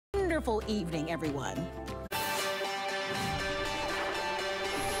wonderful evening, everyone.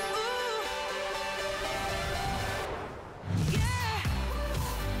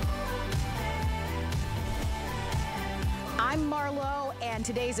 I'm Marlo, and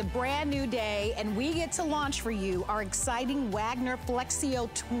today's a brand new day, and we get to launch for you our exciting Wagner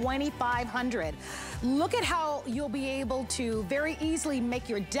Flexio 2500. Look at how you'll be able to very easily make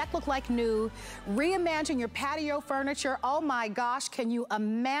your deck look like new, reimagine your patio furniture. Oh my gosh, can you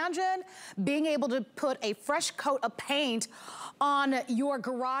imagine being able to put a fresh coat of paint on your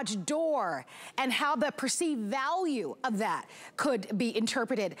garage door and how the perceived value of that could be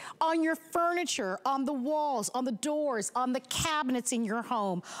interpreted on your furniture, on the walls, on the doors, on the cabinets in your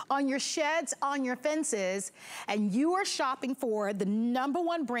home, on your sheds, on your fences, and you are shopping for the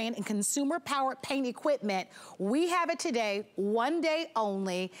 #1 brand in consumer power paint equipment. We have it today, one day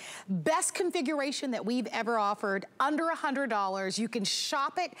only. Best configuration that we've ever offered, under $100. You can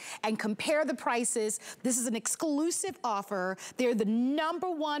shop it and compare the prices. This is an exclusive offer. They're the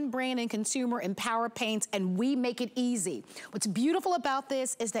 #1 brand in consumer and power paints, and we make it easy. What's beautiful about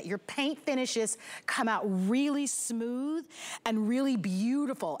this is that your paint finishes come out really smooth and really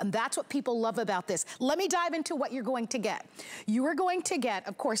beautiful, and that's what people love about this. Let me dive into what you're going to get. You are going to get,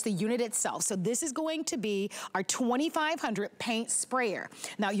 of course, the unit itself. So this is going to be our 2500 paint sprayer.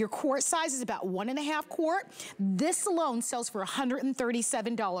 Now your quart size is about 1.5 quart. This alone sells for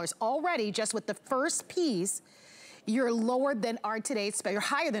 $137 already, just with the first piece. You're lower than our today's, you're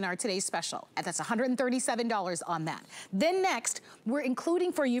higher than our today's special. And that's $137 on that. Then next, we're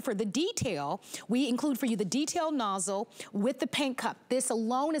including for you for the detail, we include for you the detail nozzle with the paint cup. This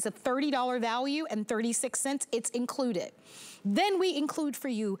alone is a $30 value and 36 cents, it's included. Then we include for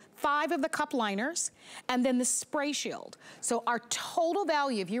you 5 of the cup liners and then the spray shield. So our total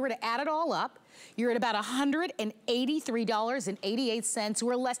value, if you were to add it all up, you're at about $183.88.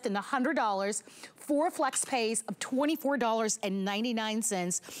 We're less than $100 for flex pays of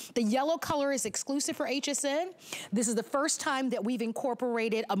 $24.99. The yellow color is exclusive for HSN. This is the first time that we've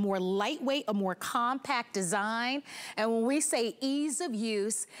incorporated a more lightweight, a more compact design. And when we say ease of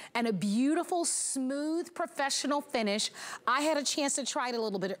use and a beautiful, smooth, professional finish, I had a chance to try it a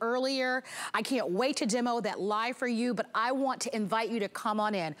little bit earlier. I can't wait to demo that live for you, but I want to invite you to come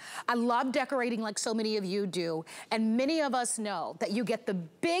on in. I love decorating like so many of you do, and many of us know that you get the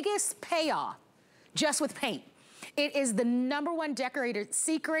biggest payoff just with paint. It is the #1 decorator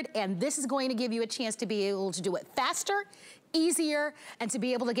secret, and this is going to give you a chance to be able to do it faster, easier, and to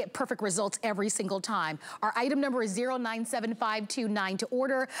be able to get perfect results every single time. Our item number is 097529 to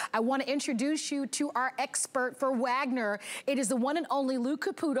order. I want to introduce you to our expert for Wagner. It is the one and only Lou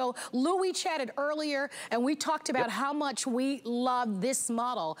Caputo. Lou, we chatted earlier and we talked about how much we love this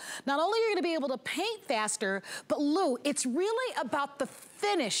model. Not only are you going to be able to paint faster, but Lou, it's really about the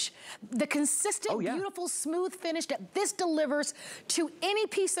finish, the consistent, beautiful, smooth finish that this delivers to any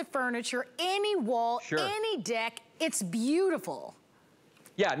piece of furniture, any wall, any deck. It's beautiful.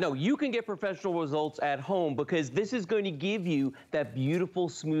 Yeah, no, you can get professional results at home because this is going to give you that beautiful,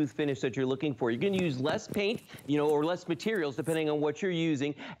 smooth finish that you're looking for. You're going to use less paint, you know, or less materials depending on what you're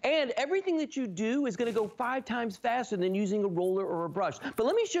using. And everything that you do is going to go 5 times faster than using a roller or a brush. But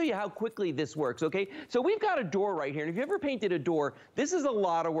let me show you how quickly this works, okay? So we've got a door right here. And if you ever painted a door, this is a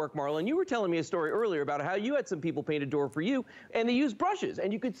lot of work, Marlon. You were telling me a story earlier about how you had some people paint a door for you, and they used brushes,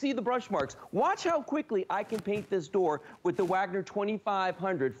 and you could see the brush marks. Watch how quickly I can paint this door with the Wagner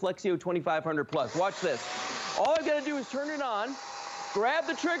 2500. Flexio 2500 Plus. Watch this. All I've got to do is turn it on, grab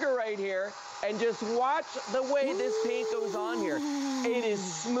the trigger right here, and just watch the way this paint goes on here. It is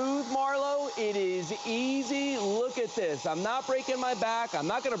smooth, Marlo. It is easy. Look at this. I'm not breaking my back. I'm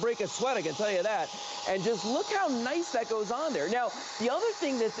not going to break a sweat, I can tell you that. And just look how nice that goes on there. Now, the other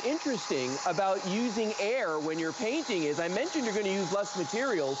thing that's interesting about using air when you're painting is, I mentioned you're going to use less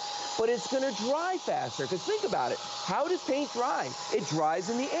materials, but it's going to dry faster. Because think about it. How does paint dry? It dries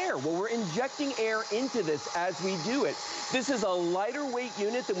in the air. Well, we're injecting air into this as we do it. This is a lighter weight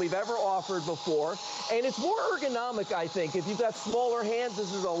unit than we've ever offered before, and it's more ergonomic, I think. If you've got smaller hands,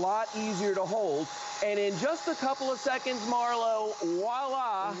 this is a lot easier to hold. And in just a couple of seconds, Marlo,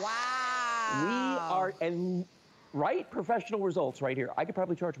 voila. Wow. We are, and right, professional results right here. I could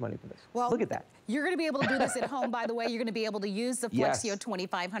probably charge money for this. Well, look at that. You're going to be able to do this at home, by the way. You're going to be able to use the Flexio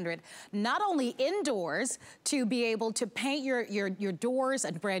 2500, not only indoors to be able to paint your doors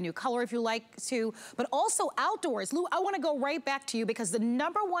a brand new color if you like to, but also outdoors. Lou, I want to go right back to you because the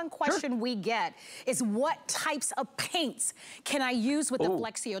 #1 question we get is what types of paints can I use with the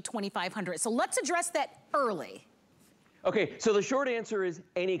Flexio 2500? So let's address that early. Okay, so the short answer is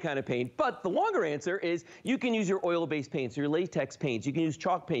any kind of paint, but the longer answer is you can use your oil-based paints, your latex paints, you can use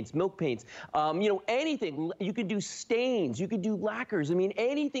chalk paints, milk paints, you know, anything. You can do stains, you can do lacquers, I mean,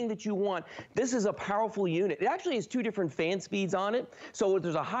 anything that you want. This is a powerful unit. It actually has 2 different fan speeds on it, so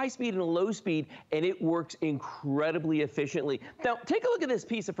there's a high speed and a low speed, and it works incredibly efficiently. Now, take a look at this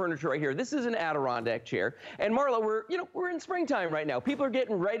piece of furniture right here. This is an Adirondack chair, and Marla, we're in springtime right now. People are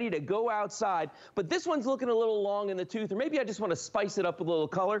getting ready to go outside, but this one's looking a little long in the tooth, or maybe I just want to spice it up with a little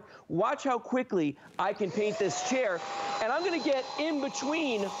color. Watch how quickly I can paint this chair, and I'm going to get in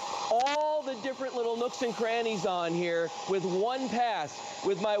between all the different little nooks and crannies on here with one pass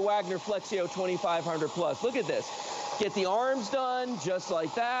with my Wagner Flexio 2500 Plus. Look at this. Get the arms done just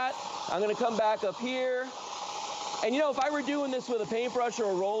like that. I'm going to come back up here. And you know, if I were doing this with a paintbrush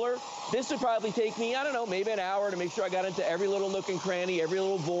or a roller, this would probably take me, I don't know, maybe an hour to make sure I got into every little nook and cranny, every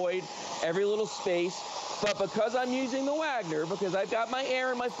little void, every little space. But because I'm using the Wagner, because I've got my Air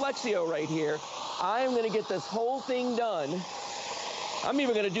and my Flexio right here, I am going to get this whole thing done. I'm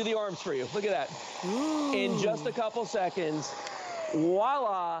even going to do the arms for you. Look at that. Ooh. In just a couple seconds.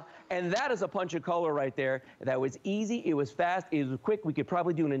 Voila. And that is a punch of color right there. That was easy, it was fast, it was quick. We could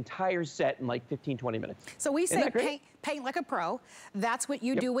probably do an entire set in like 15, 20 minutes. So we say paint like a pro. That's what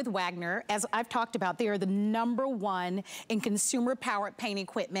you do with Wagner. As I've talked about, they are the #1 in consumer powered paint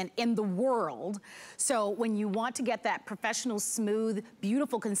equipment in the world. So when you want to get that professional, smooth,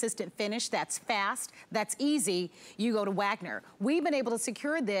 beautiful, consistent finish that's fast, that's easy, you go to Wagner. We've been able to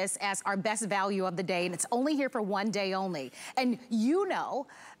secure this as our best value of the day, and it's only here for 1 day only. And you know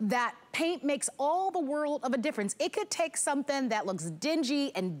that paint makes all the world of a difference. It could take something that looks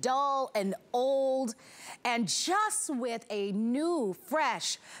dingy and dull and old, and just with a new,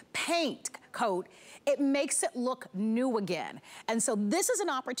 fresh paint coat, it makes it look new again. And so this is an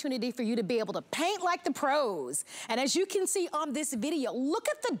opportunity for you to be able to paint like the pros. And as you can see on this video, look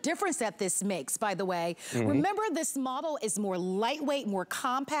at the difference that this makes, by the way. Remember, this model is more lightweight, more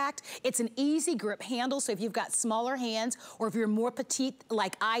compact. It's an easy grip handle, so if you've got smaller hands or if you're more petite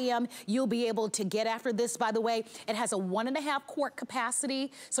like I am, you'll be able to get after this. By the way, it has a 1.5 quart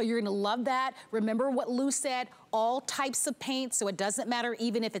capacity, so you're gonna love that. Remember what Lou said, all types of paint, so it doesn't matter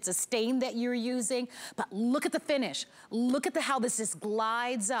even if it's a stain that you're using. But look at the finish. Look at how this just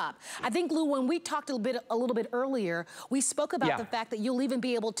glides up. I think, Lou, when we talked a little bit earlier, we spoke about the fact that you'll even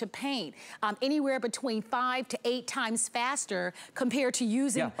be able to paint anywhere between 5 to 8 times faster compared to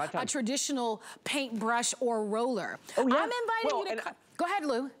using a traditional paintbrush or roller. I'm inviting you to go ahead,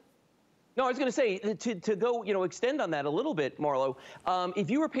 Lou. No, I was going to say, to go, extend on that a little bit, Marlo, if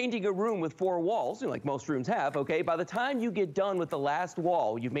you were painting a room with 4 walls, like most rooms have, okay, by the time you get done with the last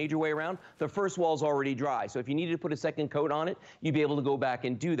wall, you've made your way around, the first wall's already dry. So if you needed to put a second coat on it, you'd be able to go back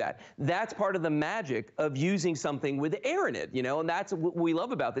and do that. That's part of the magic of using something with air in it, and that's what we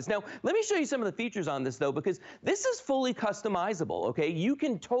love about this. Now, let me show you some of the features on this, though, because this is fully customizable, okay? You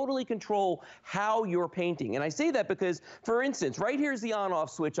can totally control how you're painting. And I say that because, for instance, right here's the on-off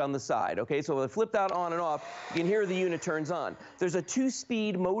switch on the side, okay? So if I flip that on and off, you can hear the unit turns on. There's a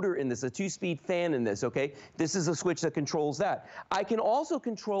 2-speed motor in this, a 2-speed fan in this, okay? This is a switch that controls that. I can also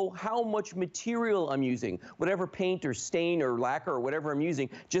control how much material I'm using, whatever paint or stain or lacquer or whatever I'm using.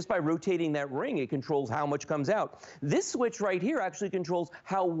 Just by rotating that ring, it controls how much comes out. This switch right here actually controls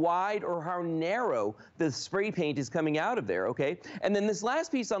how wide or how narrow the spray paint is coming out of there, okay? And then this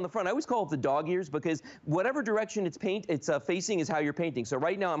last piece on the front, I always call it the dog ears, because whatever direction it's facing is how you're painting. So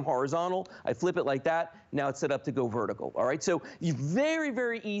right now I'm horizontal. I flip it like that. Now it's set up to go vertical. All right, so very,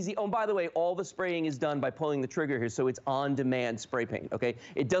 very easy. Oh, and by the way, all the spraying is done by pulling the trigger here, so it's on-demand spray paint, okay?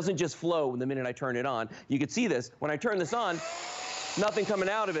 It doesn't just flow the minute I turn it on. You can see this. When I turn this on, nothing coming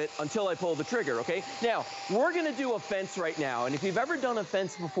out of it until I pull the trigger, okay? Now, we're gonna do a fence right now, and if you've ever done a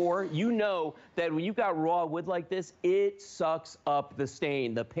fence before, you know that when you've got raw wood like this, it sucks up the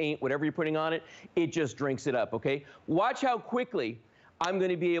stain, the paint, whatever you're putting on it, it just drinks it up, okay? Watch how quickly I'm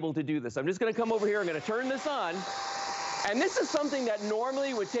going to be able to do this. I'm just going to come over here, I'm going to turn this on, and this is something that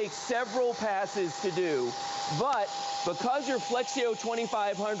normally would take several passes to do, but because your Flexio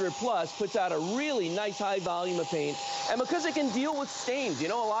 2500 Plus puts out a really nice high volume of paint, and because it can deal with stains, a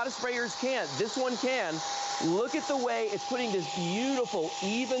lot of sprayers can't, this one can. Look at the way it's putting this beautiful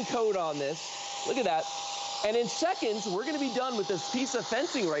even coat on this. Look at that. And in seconds, we're going to be done with this piece of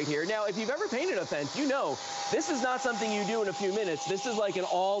fencing right here. Now, if you've ever painted a fence, you know this is not something you do in a few minutes. This is like an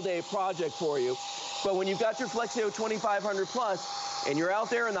all-day project for you. But when you've got your Flexio 2500 Plus and you're out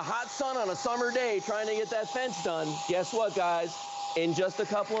there in the hot sun on a summer day trying to get that fence done, guess what, guys? In just a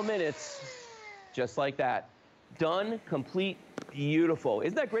couple of minutes, just like that, done, complete, beautiful.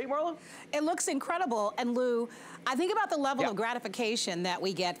 Isn't that great, Marla? It looks incredible. And Lou, I think about the level of gratification that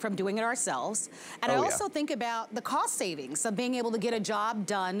we get from doing it ourselves. And I also think about the cost savings of being able to get a job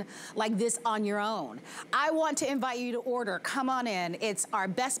done like this on your own. I want to invite you to order. Come on in. It's our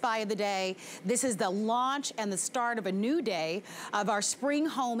best buy of the day. This is the launch and the start of a new day of our spring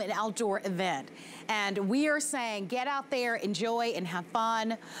home and outdoor event. And we are saying, get out there, enjoy and have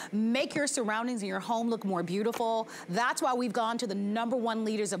fun. Make your surroundings in your home look more beautiful. That's why we've gone to the #1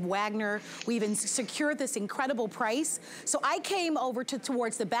 leaders of Wagner. We've secured this incredible price. So I came over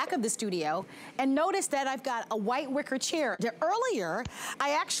towards the back of the studio and noticed that I've got a white wicker chair. Earlier,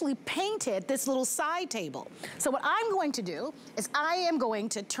 I actually painted this little side table. So what I'm going to do is I am going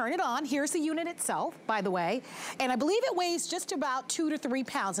to turn it on. Here's the unit itself, by the way. And I believe it weighs just about 2 to 3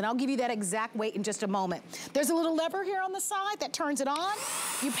 pounds. And I'll give you that exact weight in just a moment. There's a little lever here on the side that turns it on.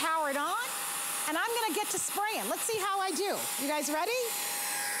 You power it on. And I'm gonna get to spraying. Let's see how I do. You guys ready?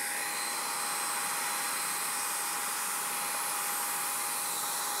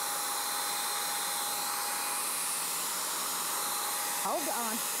 Hold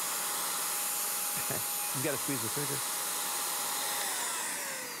on. You gotta squeeze the trigger.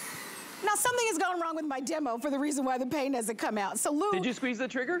 Now something has gone wrong with my demo for the reason why the paint hasn't come out. So Lou, did you squeeze the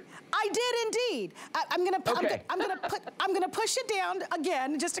trigger? I did indeed. I'm gonna push it down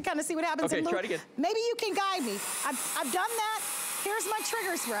again just to kind of see what happens. Okay, Lou, try it again. Maybe you can guide me. I've done that. Here's my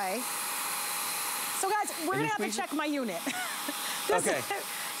trigger spray. So guys, we're gonna have to check my unit.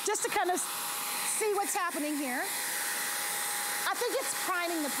 Just to kind of see what's happening here. I think it's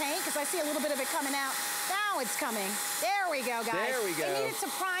priming the paint because I see a little bit of it coming out. Now it's coming. There we go, guys. There we go. It needed to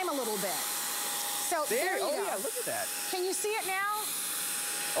prime a little bit. So there you go. Oh yeah, look at that. Can you see it now?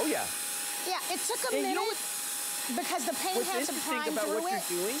 Oh yeah. Yeah, it took a minute because the paint had to prime through it.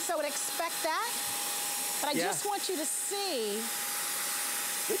 So would expect that. But I just want you to see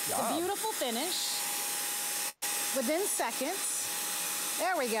the beautiful finish within seconds.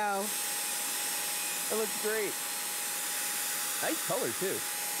 There we go. That looks great. Nice color, too.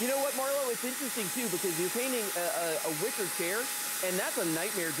 You know what, Marlo? It's interesting, too, because you're painting a wicker chair, and that's a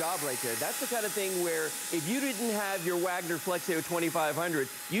nightmare job right there. That's the kind of thing where if you didn't have your Wagner Flexio 2500,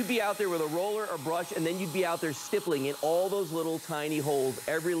 you'd be out there with a roller or brush, and then you'd be out there stippling in all those little tiny holes,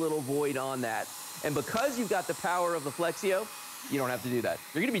 every little void on that. And because you've got the power of the Flexio, you don't have to do that.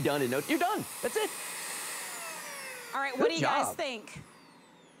 You're going to be done in no time. You're done. That's it. All right, what do you guys think?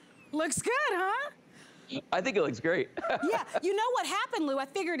 Looks good, huh? I think it looks great. Yeah, you know what happened, Lou? I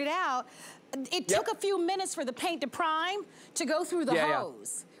figured it out. It took a few minutes for the paint to prime to go through the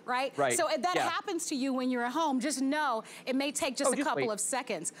hose, right? So if that happens to you when you're at home, just know it may take just a couple of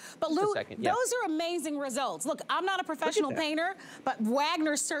seconds. But Lou, those are amazing results. Look, I'm not a professional painter, but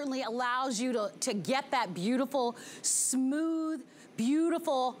Wagner certainly allows you to get that beautiful, smooth,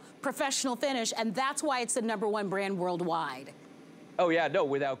 beautiful professional finish, and that's why it's the #1 brand worldwide. Oh yeah, no,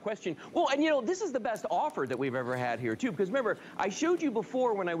 without question. Well, and you know, this is the best offer that we've ever had here too, because remember, I showed you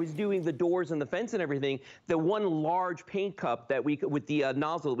before when I was doing the doors and the fence and everything, the one large paint cup that with the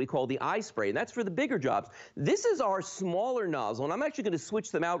nozzle that we call the eye spray, and that's for the bigger jobs. This is our smaller nozzle, and I'm actually going to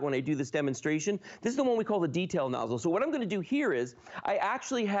switch them out when I do this demonstration. This is the one we call the detail nozzle. So what I'm going to do here is, I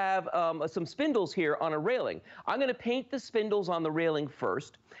actually have some spindles here on a railing. I'm going to paint the spindles on the railing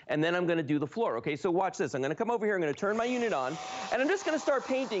first, and then I'm going to do the floor. Okay, so watch this. I'm going to come over here, I'm going to turn my unit on, and I'm just going to start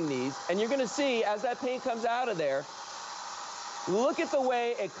painting these, and you're going to see as that paint comes out of there, look at the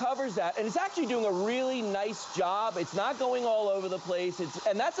way it covers that, and it's actually doing a really nice job. It's not going all over the place,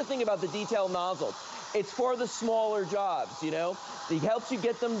 and that's the thing about the detail nozzle. It's for the smaller jobs, you know? It helps you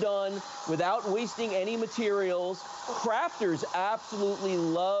get them done without wasting any materials. Crafters absolutely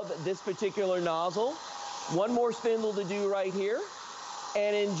love this particular nozzle. One more spindle to do right here.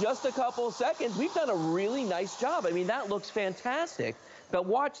 And in just a couple seconds, we've done a really nice job. I mean, that looks fantastic. But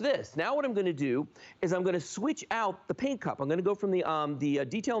watch this. Now what I'm going to do is I'm going to switch out the paint cup. I'm going to go from the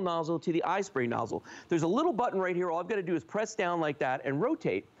detail nozzle to the eye spray nozzle. There's a little button right here. All I've got to do is press down like that and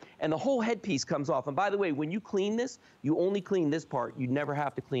rotate, and the whole headpiece comes off. And by the way, when you clean this, you only clean this part. You never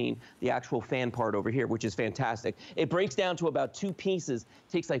have to clean the actual fan part over here, which is fantastic. It breaks down to about 2 pieces.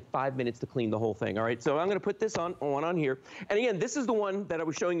 It takes like 5 minutes to clean the whole thing. All right, so I'm going to put this on here. And again, this is the one that I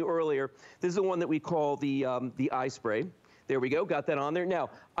was showing you earlier. This is the one that we call the eye spray. There we go, got that on there. Now,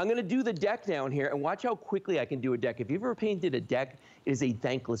 I'm gonna do the deck down here, and watch how quickly I can do a deck. If you've ever painted a deck, it is a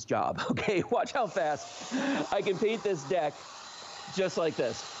thankless job, okay? Watch how fast I can paint this deck just like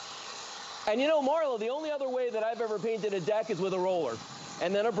this. And you know, Marlo, the only other way that I've ever painted a deck is with a roller.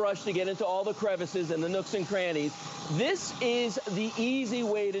 and then a brush to get into all the crevices and the nooks and crannies. This is the easy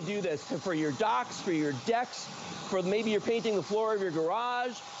way to do this for your docks, for your decks, for maybe you're painting the floor of your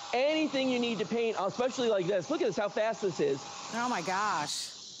garage, anything you need to paint, especially like this. Look at this, how fast this is. Oh my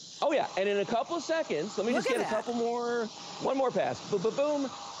gosh. Oh yeah, and in a couple of seconds, let me just get a couple more, one more pass. Boom, boom, boom,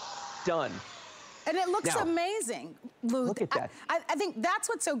 done. And it looks amazing, Lou. Look at that. I think that's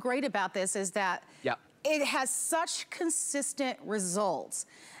what's so great about this is that it has such consistent results.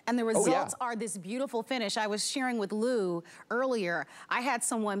 And the results are this beautiful finish. I was sharing with Lou earlier, I had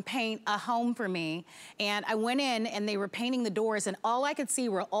someone paint a home for me, and I went in and they were painting the doors, and all I could see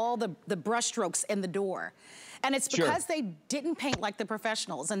were all the brush strokes in the door. And it's because they didn't paint like the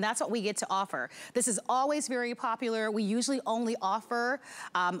professionals, and that's what we get to offer. This is always very popular. We usually only offer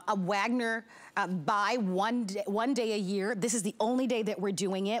a Wagner buy one day a year. This is the only day that we're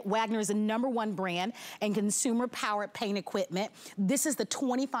doing it. Wagner is the #1 brand in consumer-powered paint equipment. This is the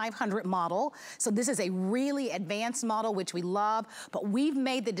 2500 model, so this is a really advanced model, which we love, but we've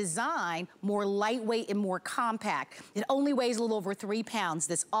made the design more lightweight and more compact. It only weighs a little over 3 pounds.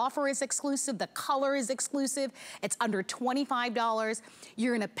 This offer is exclusive. The color is exclusive. It's under $25.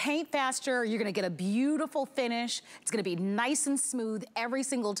 You're gonna paint faster. You're gonna get a beautiful finish. It's gonna be nice and smooth every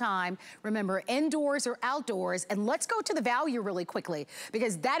single time. Remember, indoors or outdoors. And let's go to the value really quickly,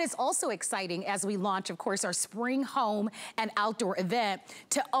 because that is also exciting as we launch, of course, our spring home and outdoor event.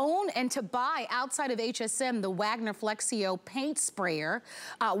 To own and to buy outside of HSN, the Wagner Flexio paint sprayer,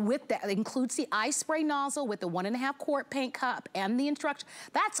 with that includes the eye spray nozzle with the 1.5 quart paint cup and the instruction.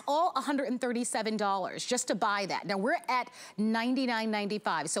 That's all $137 just to buy that. Now we're at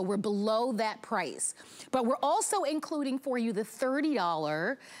 $99.95, so we're below that price. But we're also including for you the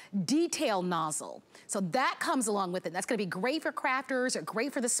 $30 detail nozzle. So that comes along with it. That's gonna be great for crafters or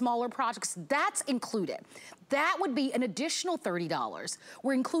great for the smaller projects. That's included. That would be an additional $30.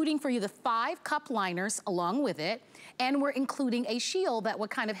 We're including for you the 5 cup liners along with it, and we're including a shield that would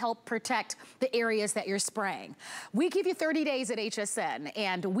kind of help protect the areas that you're spraying. We give you 30 days at HSN,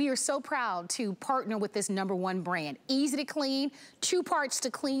 and we are so proud to partner with this #1 brand. Easy to clean, 2 parts to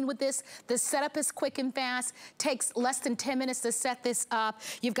clean with this. The setup is quick and fast, takes less than 10 minutes to set this up.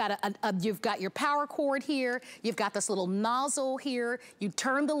 You've got your power cord here, you've got this little nozzle here, you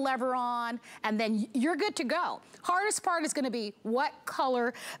turn the lever on, and then you're good to go. Hardest part is gonna be what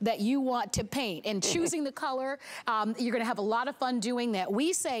color that you want to paint, and choosing the color. You're gonna have a lot of fun doing that.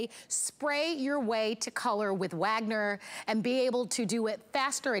 We say spray your way to color with Wagner and be able to do it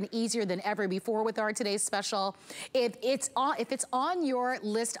faster and easier than ever before with our today's special. If it's on your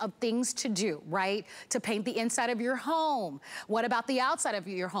list of things to do, right? To paint the inside of your home. What about the outside of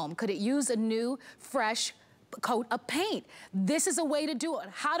your home? Could it use a new, fresh coat of paint? This is a way to do it.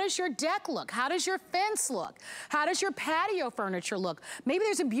 How does your deck look? How does your fence look? How does your patio furniture look? Maybe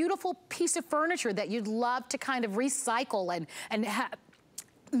there's a beautiful piece of furniture that you'd love to kind of recycle and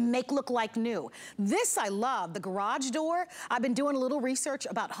make look like new. This I love, the garage door. I've been doing a little research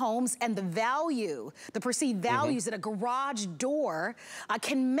about homes and the value, the perceived values that a garage door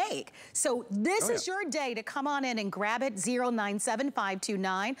can make. So this is your day to come on in and grab it,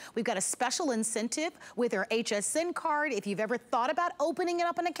 097529. We've got a special incentive with our HSN card. If you've ever thought about opening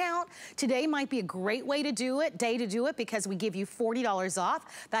up an account, today might be a great way to do it, because we give you $40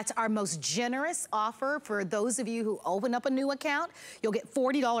 off. That's our most generous offer for those of you who open up a new account. You'll get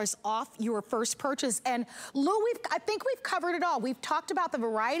 $40 off your first purchase. And Lou, I think we've covered it all. We've talked about the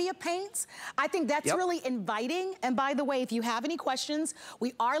variety of paints. I think that's really inviting. And by the way, if you have any questions,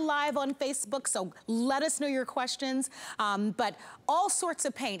 we are live on Facebook, so let us know your questions. But all sorts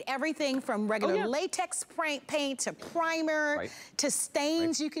of paint, everything from regular latex paint to primer to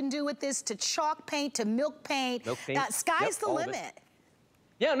stains you can do with this, to chalk paint to milk paint. Sky's the limit.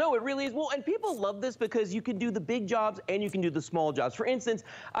 Yeah, no, it really is. Well, and people love this because you can do the big jobs and you can do the small jobs. For instance,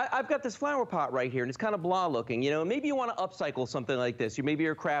 I've got this flower pot right here, and it's kind of blah looking. You know, maybe you want to upcycle something like this. Maybe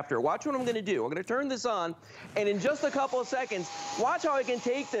you're a crafter. Watch what I'm going to do. I'm going to turn this on, and in just a couple of seconds, watch how I can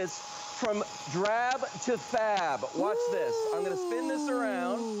take this from drab to fab. Watch this. I'm going to spin this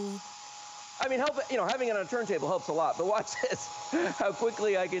around. I mean, having it on a turntable helps a lot, but watch this, how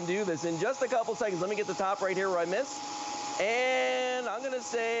quickly I can do this in just a couple seconds. Let me get the top right here where I missed. And I'm gonna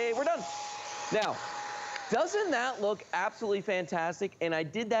say we're done. Now, doesn't that look absolutely fantastic? And I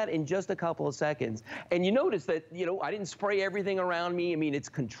did that in just a couple of seconds. And you notice that, I didn't spray everything around me. I mean, it's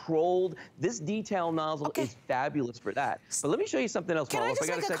controlled. This detail nozzle is fabulous for that. But let me show you something else, Marlo. Can I just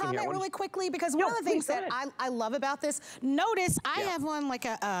make a comment really quickly? Because one of the things that I love about this, notice I have one like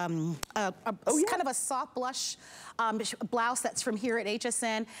kind of a soft blush blouse that's from here at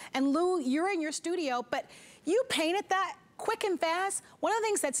HSN. And Lou, you're in your studio, but you painted that quick and fast. One of the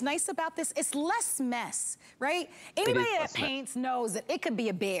things that's nice about this is less mess, right? Anybody that paints knows that it could be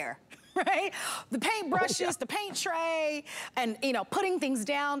a bear. Right? The paint brushes, the paint tray, and you know, putting things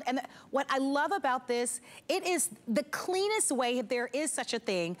down. And what I love about this, it is the cleanest way, if there is such a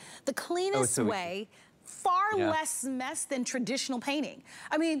thing, the cleanest way, far less mess than traditional painting.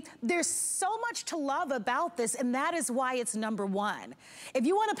 I mean, there's so much to love about this, and that is why it's #1. If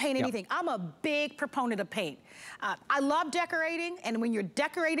you want to paint anything, I'm a big proponent of paint. I love decorating, and when you're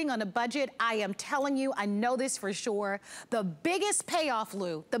decorating on a budget, I am telling you, I know this for sure, the biggest payoff,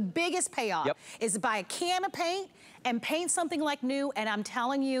 Lou, the biggest payoff is to buy a can of paint and paint something like new, and I'm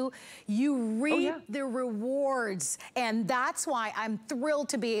telling you, you reap the rewards. And that's why I'm thrilled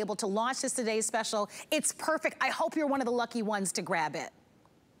to be able to launch this today's special. It's perfect. I hope you're one of the lucky ones to grab it.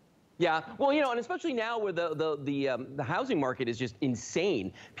 Yeah, well, you know, and especially now where the housing market is just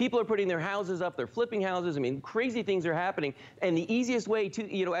insane. People are putting their houses up, they're flipping houses. I mean, crazy things are happening. And the easiest way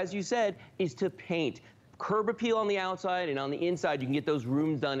to, you know, as you said, is to paint. Curb appeal on the outside, and on the inside, you can get those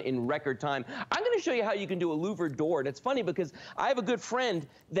rooms done in record time. I'm going to show you how you can do a louvered door. And it's funny because I have a good friend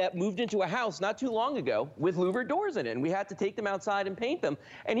that moved into a house not too long ago with louvered doors in it. And we had to take them outside and paint them.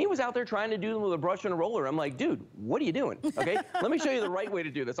 And he was out there trying to do them with a brush and a roller. I'm like, dude, what are you doing? Okay, let me show you the right way to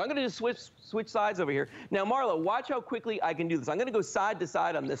do this. I'm going to just switch sides over here. Now, Marla, watch how quickly I can do this. I'm going to go side to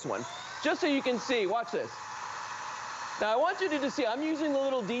side on this one, just so you can see. Watch this. Now, I want you to just see, I'm using the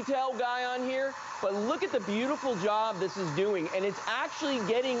little detail guy on here, but look at the beautiful job this is doing, and it's actually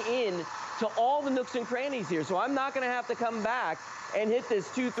getting in to all the nooks and crannies here, so I'm not going to have to come back and hit this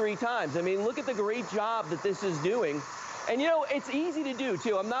 2-3 times. I mean, look at the great job that this is doing. And, you know, it's easy to do,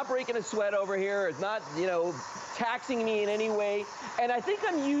 too. I'm not breaking a sweat over here. It's not, you know, taxing me in any way. And I think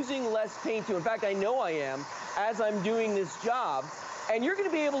I'm using less paint, too. In fact, I know I am as I'm doing this job. And you're going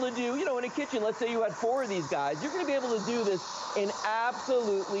to be able to do, you know, in a kitchen, let's say you had 4 of these guys, you're going to be able to do this in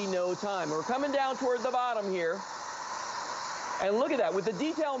absolutely no time. We're coming down toward the bottom here. And look at that. With the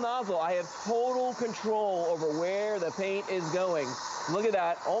detail nozzle, I have total control over where the paint is going. Look at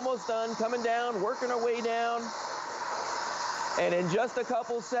that. Almost done. Coming down, working our way down. And in just a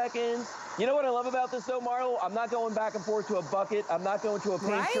couple seconds, you know what I love about this, though, Marlo? I'm not going back and forth to a bucket. I'm not going to a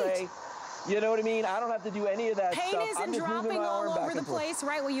paint tray. You know what I mean? I don't have to do any of that stuff. Paint isn't dropping all over the place,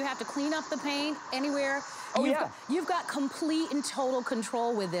 right? Where you have to clean up the paint anywhere. You've got complete and total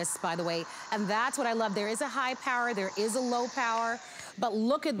control with this, by the way. And that's what I love. There is a high power, there is a low power, but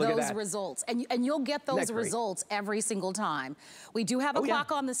look at those results. And you'll get those results every single time. We do have a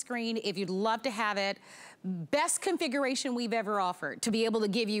clock on the screen if you'd love to have it. Best configuration we've ever offered to be able to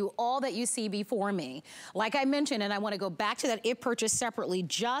give you all that you see before me. Like I mentioned, and I want to go back to that, it purchased separately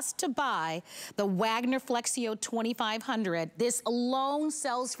just to buy the Wagner Flexio 2500. This alone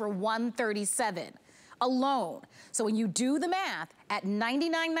sells for $137 alone. So when you do the math at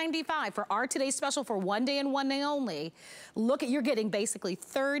 $99.95 for our today's special for 1 day and 1 day only, look at, you're getting basically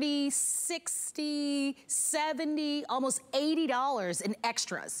 $30, $60, $70, almost $80 in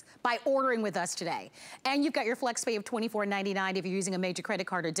extras by ordering with us today. And you've got your flex pay of $24.99 if you're using a major credit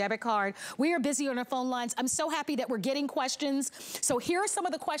card or debit card. We are busy on our phone lines. I'm so happy that we're getting questions. So here are some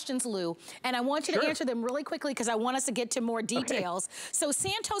of the questions, Lou, and I want you to answer them really quickly because I want us to get to more details. So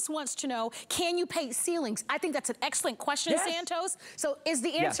Santos wants to know, can you paint ceilings? I think that's an excellent question, Santos. So is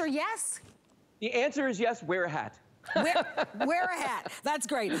the answer yes? The answer is yes, wear a hat. Wear a hat. That's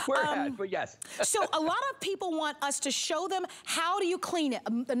great. Wear a hat, but yes. So a lot of people want us to show them, how do you clean it?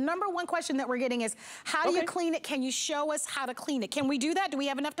 The #1 question that we're getting is, how do you clean it? Can you show us how to clean it? Can we do that? Do we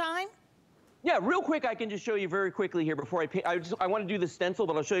have enough time? Yeah, real quick, I can just show you very quickly here before I paint. I want to do the stencil,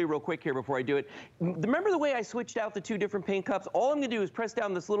 but I'll show you real quick here before I do it. Remember the way I switched out the 2 different paint cups? All I'm going to do is press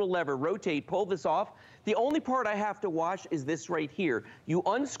down this little lever, rotate, pull this off. The only part I have to wash is this right here. You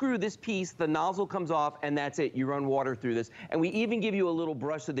unscrew this piece, the nozzle comes off, and that's it. You run water through this. And we even give you a little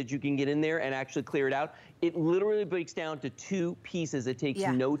brush so that you can get in there and actually clear it out. It literally breaks down to 2 pieces. It takes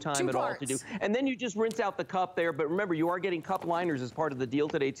no time at all to do. And then you just rinse out the cup there. But remember, you are getting cup liners as part of the deal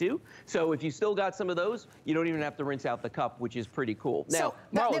today, too. So if you still got some of those, you don't even have to rinse out the cup, which is pretty cool. Now,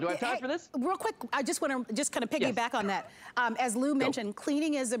 Marla, do I have time for this? Real quick, I just want to kind of piggyback on that. As Lou mentioned,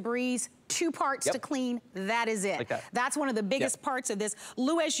 cleaning is a breeze. 2 parts to clean, that is it. Like that's one of the biggest parts of this.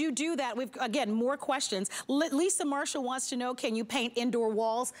 Lou, as you do that, we've, again, more questions. Lisa Marshall wants to know, can you paint indoor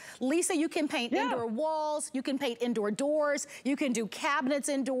walls? Lisa, you can paint indoor walls, you can paint indoor doors, you can do cabinets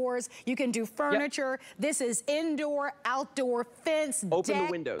indoors, you can do furniture. This is indoor, outdoor, fence,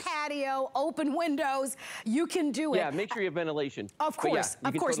 deck, patio, open windows. You can do it. Yeah, make sure you have ventilation. Of course,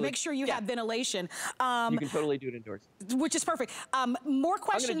 make sure you have ventilation. You can totally do it indoors. Which is perfect. More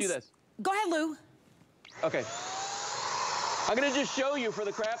questions. I'm gonna do this. Go ahead, Lou. Okay. I'm gonna just show you for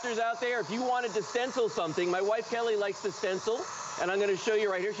the crafters out there, if you wanted to stencil something, my wife Kelly likes to stencil, and I'm gonna show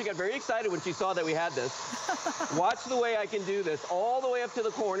you right here. She got very excited when she saw that we had this. Watch the way I can do this, all the way up to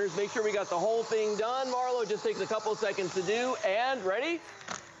the corners. Make sure we got the whole thing done. Marlo, just takes a couple seconds to do, and ready?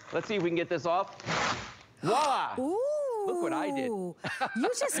 Let's see if we can get this off. Voila! Ooh. Look what I did.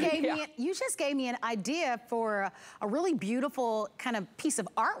 You just gave me an idea for a really beautiful kind of piece of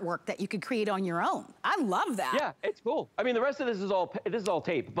artwork that you could create on your own. I love that. Yeah, it's cool. I mean, the rest of this is all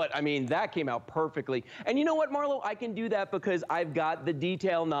tape, but I mean, that came out perfectly. And you know what, Marlo? I can do that because I've got the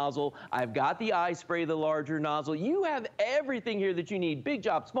detail nozzle. I've got the eye spray, the larger nozzle. You have everything here that you need. Big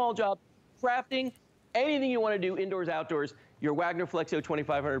job, small job, crafting, anything you want to do indoors, outdoors. Your Wagner Flexio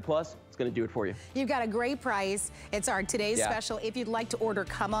 2500 Plus, it's gonna do it for you. You've got a great price. It's our today's special. If you'd like to order,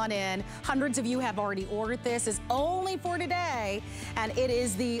 come on in. Hundreds of you have already ordered this. It's only for today, and it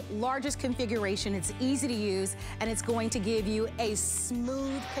is the largest configuration. It's easy to use, and it's going to give you a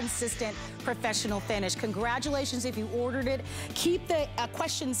smooth, consistent, professional finish. Congratulations if you ordered it. Keep the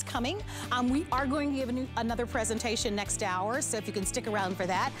questions coming. We are going to give another presentation next hour, so if you can stick around for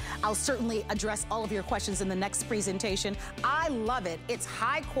that, I'll certainly address all of your questions in the next presentation. I love it. It's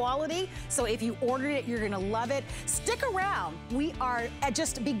high quality, so if you ordered it, you're gonna love it. Stick around. We are at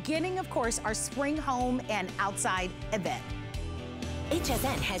just beginning, of course, our spring home and outside event.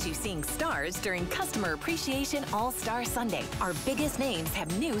 HSN has you seeing stars during Customer Appreciation All-Star Sunday. Our biggest names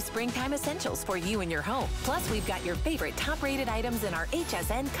have new springtime essentials for you and your home. Plus, we've got your favorite top-rated items in our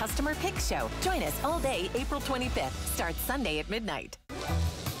HSN Customer Pick Show. Join us all day, April 25th. Starts Sunday at midnight.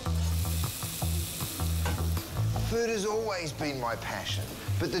 Food has always been my passion,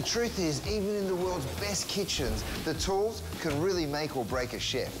 but the truth is, even in the world's best kitchens, the tools can really make or break a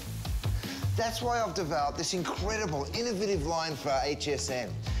chef. That's why I've developed this incredible, innovative line for HSN.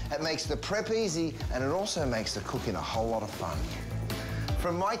 It makes the prep easy, and it also makes the cooking a whole lot of fun.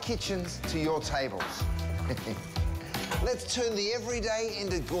 From my kitchens to your tables. Let's turn the everyday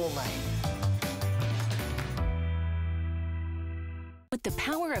into gourmet. With the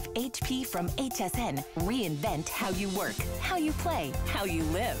power of HP from HSN, reinvent how you work, how you play, how you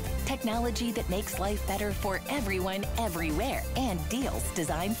live. Technology that makes life better for everyone, everywhere, and deals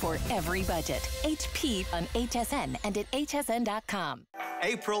designed for every budget. HP on HSN and at hsn.com.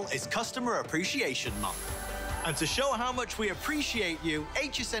 April is Customer Appreciation Month. And to show how much we appreciate you,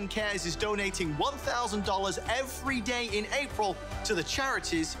 HSN Cares is donating $1,000 every day in April to the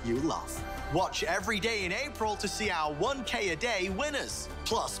charities you love. Watch every day in April to see our 1K a day winners.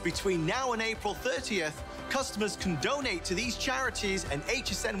 Plus, between now and April 30th, customers can donate to these charities and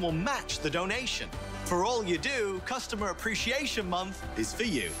HSN will match the donation. For all you do, Customer Appreciation Month is for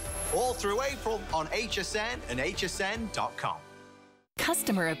you. All through April on HSN and hsn.com.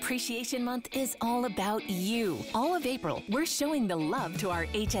 Customer Appreciation Month is all about you. All of April, we're showing the love to our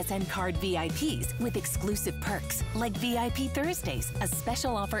HSN Card VIPs with exclusive perks like VIP Thursdays, a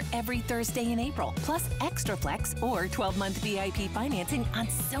special offer every Thursday in April, plus Extra Flex or 12-month VIP financing on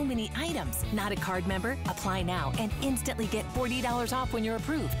so many items. Not a card member? Apply now and instantly get $40 off when you're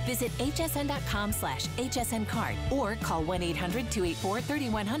approved. Visit hsn.com/HSN Card or call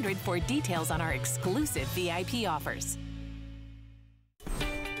 1-800-284-3100 for details on our exclusive VIP offers.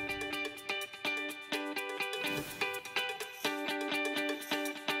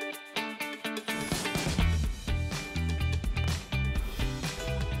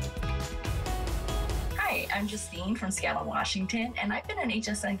 I'm Justine from Seattle, Washington, and I've been an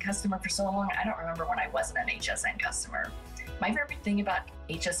HSN customer for so long, I don't remember when I wasn't an HSN customer. My favorite thing about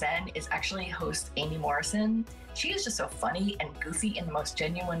HSN is actually host Amy Morrison. She is just so funny and goofy in the most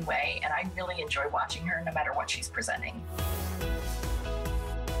genuine way, and I really enjoy watching her no matter what she's presenting.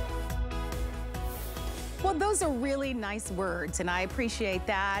 Well, those are really nice words, and I appreciate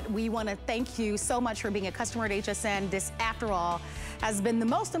that. We want to thank you so much for being a customer at HSN. This, after all, has been the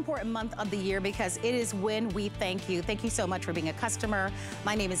most important month of the year because it is when we thank you. Thank you so much for being a customer.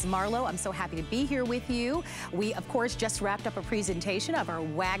 My name is Marlo. I'm so happy to be here with you. We, of course, just wrapped up a presentation of our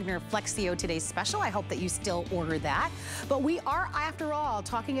Wagner Flexio Today's Special. I hope that you still order that. But we are, after all,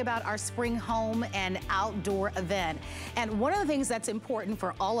 talking about our spring home and outdoor event. And one of the things that's important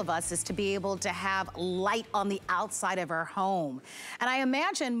for all of us is to be able to have light on the outside of our home. And I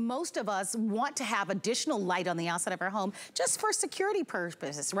imagine most of us want to have additional light on the outside of our home just for security security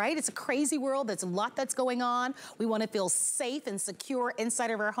purposes, right? It's a crazy world. There's a lot that's going on. We want to feel safe and secure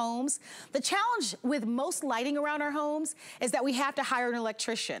inside of our homes. The challenge with most lighting around our homes is that we have to hire an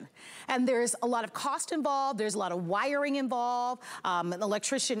electrician. And there's a lot of cost involved. There's a lot of wiring involved. An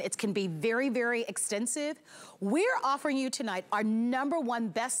electrician, it can be very, very extensive. We're offering you tonight our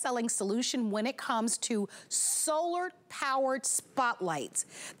 #1 best-selling solution when it comes to solar-powered spotlights.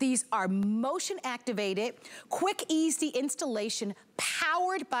 These are motion-activated, quick, easy installation,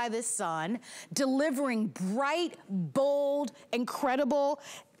 powered by the sun, delivering bright, bold, incredible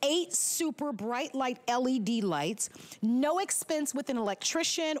 8 super bright light LED lights, no expense with an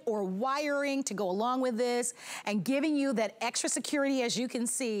electrician or wiring to go along with this, and giving you that extra security, as you can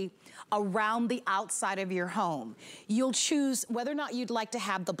see, around the outside of your home. You'll choose whether or not you'd like to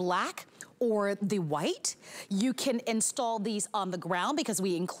have the black or the white. You can install these on the ground because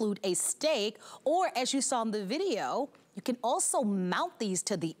we include a stake, or as you saw in the video, you can also mount these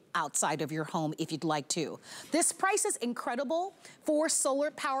to the outside of your home if you'd like to. This price is incredible for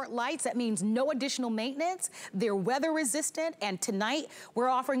solar-powered lights. That means no additional maintenance. They're weather resistant, and tonight we're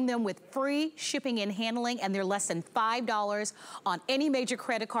offering them with free shipping and handling, and they're less than $5 on any major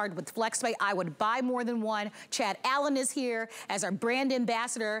credit card with FlexPay. I would buy more than one. Chad Allen is here as our brand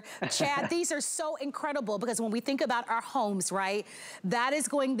ambassador. Chad, these are so incredible because when we think about our homes, right, that is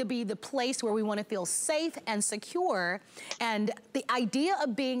going to be the place where we want to feel safe and secure. And the idea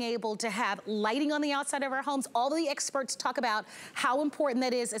of being able to have lighting on the outside of our homes, all the experts talk about how important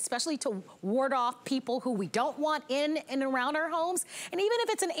that is, especially to ward off people who we don't want in and around our homes. And even if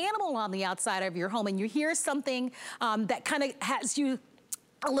it's an animal on the outside of your home and you hear something that kind of has you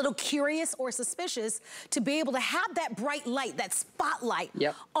a little curious or suspicious, to be able to have that bright light, that spotlight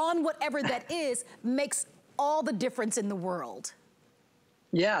on whatever that is, makes all the difference in the world.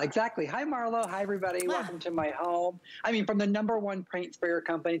 Yeah, exactly. Hi, Marlo. Hi, everybody. Welcome to my home. I mean, from the #1 paint sprayer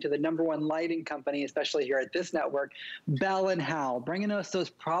company to the #1 lighting company, especially here at this network, Bell and Howell, bringing us those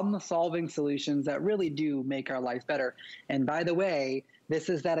problem-solving solutions that really do make our lives better. And by the way, this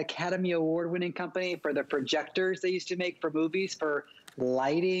is that Academy Award-winning company for the projectors they used to make for movies for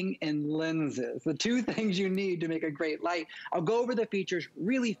lighting and lenses, the 2 things you need to make a great light. I'll go over the features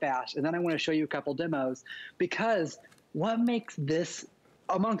really fast, and then I want to show you a couple demos, because what makes this,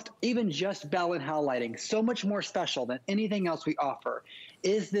 amongst even just Bell and Howell lighting, so much more special than anything else we offer,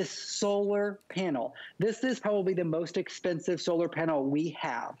 is this solar panel. This is probably the most expensive solar panel we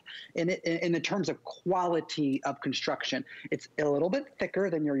have in the terms of quality of construction. It's a little bit thicker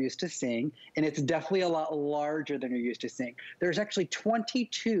than you're used to seeing, and it's definitely a lot larger than you're used to seeing. There's actually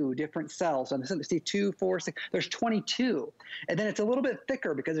 22 different cells. On this, see 2, 4, 6, there's 22. And then it's a little bit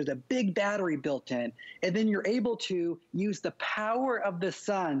thicker because there's a big battery built in. And then you're able to use the power of the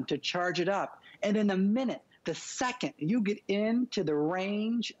sun to charge it up. And in a minute, the second you get into the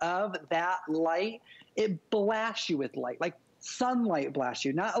range of that light, it blasts you with light, like sunlight blasts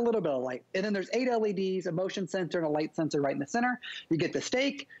you, not a little bit of light. And then there's 8 LEDs, a motion sensor, and a light sensor right in the center. You get the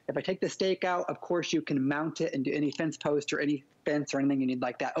stake. If I take the stake out, of course, you can mount it into any fence post or any fence or anything you need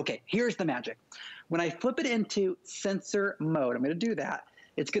like that. Okay, here's the magic. When I flip it into sensor mode, I'm going to do that.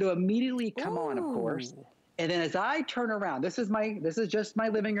 It's going to immediately come on, of course. And then as I turn around, this is just my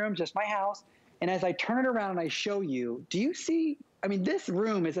living room, just my house. And as I turn it around and I show you, do you see, I mean, this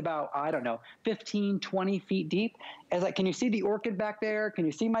room is about, I don't know, 15, 20 feet deep. Can you see the orchid back there? Can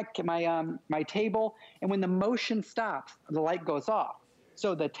you see my table? And when the motion stops, the light goes off.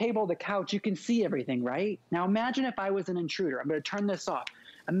 So the table, the couch, you can see everything, right? Now imagine if I was an intruder. I'm going to turn this off.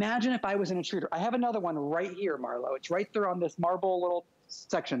 Imagine if I was an intruder. I have another one right here, Marlo. It's right there on this marble little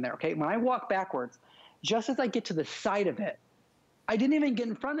section there, okay? When I walk backwards, just as I get to the side of it, I didn't even get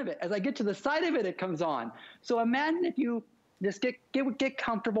in front of it. As I get to the side of it, it comes on. So imagine if you just get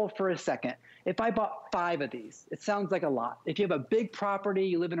comfortable for a second. If I bought 5 of these, it sounds like a lot. If you have a big property,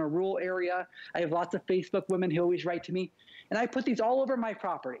 you live in a rural area, I have lots of Facebook women who always write to me, and I put these all over my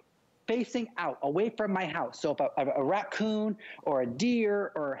property, facing out, away from my house. So if a raccoon or a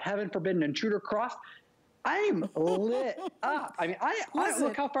deer or, heaven forbid, an intruder crossed, I'm lit up. I mean, I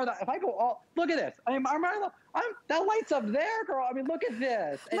look how far if I go all, look at this. That light's up there, girl. I mean, look at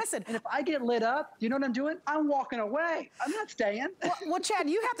this. And if I get lit up, you know what I'm doing? I'm walking away. I'm not staying. Well, Chad,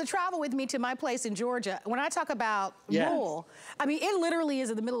 you have to travel with me to my place in Georgia. When I talk about rural, I mean, it literally is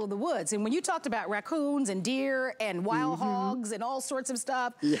in the middle of the woods. And when you talked about raccoons and deer and wild hogs and all sorts of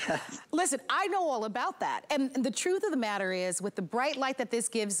stuff, listen, I know all about that. And the truth of the matter is, with the bright light that this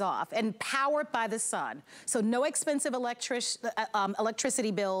gives off and powered by the sun, so no expensive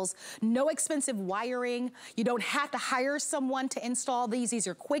electricity bills, no expensive wiring. You don't have to hire someone to install these. These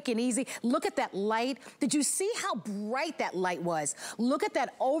are quick and easy. Look at that light. Did you see how bright that light was? Look at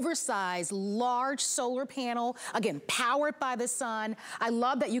that oversized, large solar panel. Again, powered by the sun. I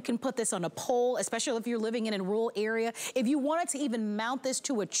love that you can put this on a pole, especially if you're living in a rural area. If you wanted to even mount this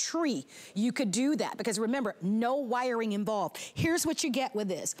to a tree, you could do that, because remember, no wiring involved. Here's what you get with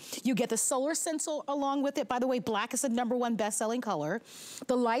this. You get the solar sensor along with it. By the way, black is the #1 best-selling color.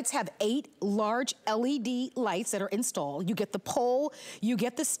 The lights have 8 large LED lights that are installed. You get the pole, you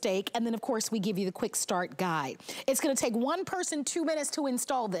get the stake, and then of course we give you the quick start guide. It's gonna take one person 2 minutes to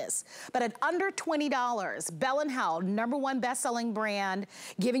install this, but at under $20, Bell & Howell, #1 best-selling brand,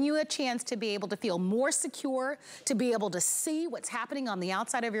 giving you a chance to be able to feel more secure, to be able to see what's happening on the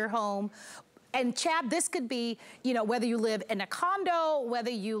outside of your home. And Chad, this could be, you know, whether you live in a condo,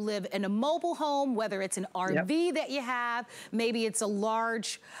 whether you live in a mobile home, whether it's an RV that you have, maybe it's a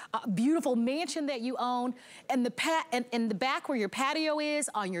large, beautiful mansion that you own, and in the back where your patio is,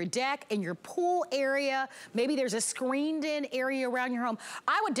 on your deck, in your pool area, maybe there's a screened in area around your home.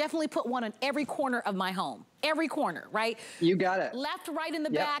 I would definitely put one in every corner of my home. Every corner, right? You got it. Left, right in the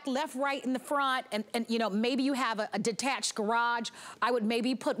back, left, right in the front, and you know, maybe you have a detached garage. I would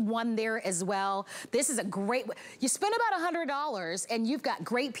maybe put one there as well. This is a great, you spend about $100 and you've got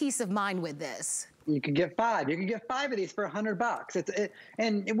great peace of mind with this. You could get 5. You could get 5 of these for $100.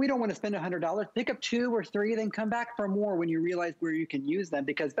 And we don't want to spend $100. Pick up 2 or 3, then come back for more when you realize where you can use them,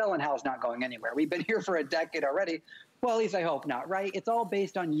 because Bell & Howell's not going anywhere. We've been here for a decade already. Well, at least I hope not, right? It's all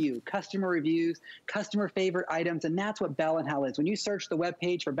based on you, customer reviews, customer favorite items, and that's what Bell & Howell is. When you search the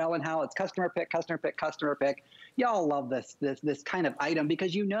webpage for Bell & Howell, it's customer pick, customer pick, customer pick. Y'all love this kind of item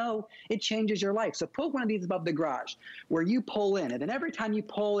because you know it changes your life. So put one of these above the garage where you pull in, and then every time you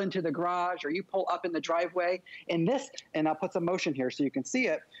pull into the garage or you pull up in the driveway, and I'll put some motion here so you can see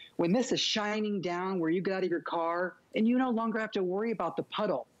it, when this is shining down where you get out of your car, and you no longer have to worry about the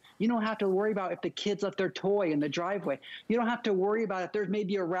puddle. You don't have to worry about if the kids left their toy in the driveway. You don't have to worry about if there's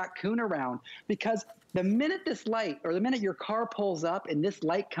maybe a raccoon around, because the minute this light, or the minute your car pulls up and this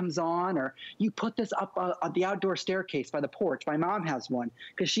light comes on, or you put this up on the outdoor staircase by the porch. My mom has one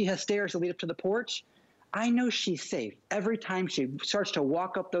because she has stairs that lead up to the porch. I know she's safe. Every time she starts to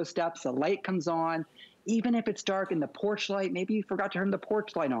walk up those steps, the light comes on. Even if it's dark in the porch light, maybe you forgot to turn the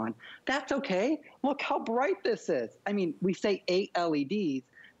porch light on. That's okay. Look how bright this is. I mean, we say 8 LEDs,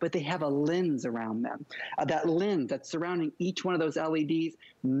 but they have a lens around them. That lens that's surrounding each one of those LEDs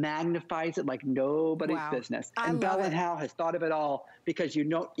magnifies it like nobody's business. And Bell & Howell has thought of it all, because you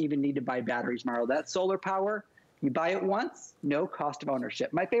don't even need to buy batteries, Marlo. That solar power, you buy it once, no cost of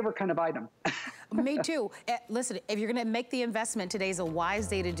ownership. My favorite kind of item. Me too. Listen, if you're gonna make the investment, today's a wise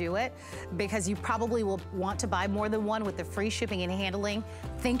day to do it, because you probably will want to buy more than one with the free shipping and handling.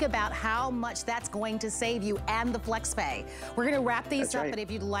 Think about how much that's going to save you, and the flex pay. We're gonna wrap these up, but if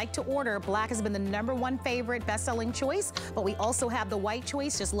you'd like to order, black has been the #1 favorite best-selling choice, but we also have the white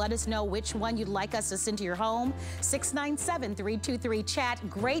choice. Just let us know which one you'd like us to send to your home. 697-323-CHAT.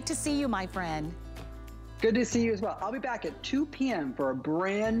 Great to see you, my friend. Good to see you as well. I'll be back at 2 p.m. for a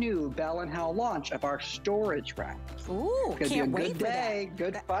brand new Bell & Howell launch of our storage rack. Ooh, can't wait for that.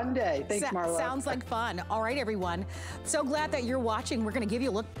 Good fun day. Thanks, Marlo. Sounds like fun. All right, everyone. So glad that you're watching. We're going to give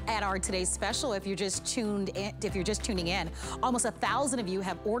you a look at our today's special. If you're just tuning in, almost 1,000 of you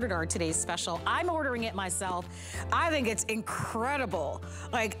have ordered our today's special. I'm ordering it myself. I think it's incredible.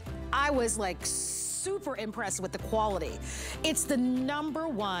 Like, I was like super impressed with the quality. It's the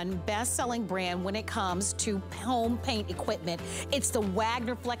 #1 best-selling brand when it comes to home paint equipment. It's the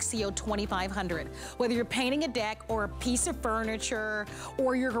Wagner Flexio 2500. Whether you're painting a deck or a piece of furniture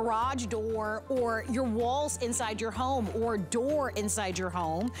or your garage door or your walls inside your home or door inside your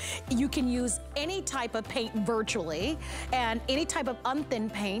home, you can use any type of paint virtually, and any type of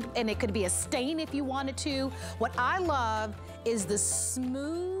unthin paint, and it could be a stain if you wanted to. What I love is the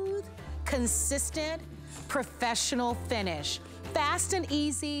smooth, consistent, professional finish. Fast and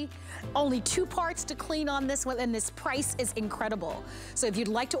easy. Only 2 parts to clean on this one, and this price is incredible. So if you'd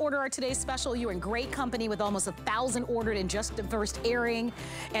like to order our today's special, you're in great company with almost 1,000 ordered in just the first airing.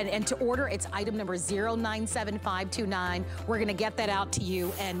 And to order, it's item number 097529. We're gonna get that out to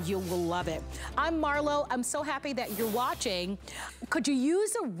you, and you will love it. I'm Marlo. I'm so happy that you're watching. Could you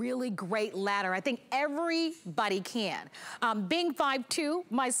use a really great ladder? I think everybody can. Being 5'2"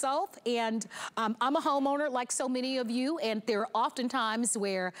 myself, and I'm a home homeowner like so many of you, and there are often times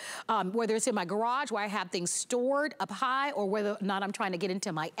where, whether it's in my garage where I have things stored up high, or whether or not I'm trying to get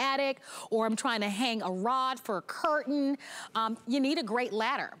into my attic, or I'm trying to hang a rod for a curtain, you need a great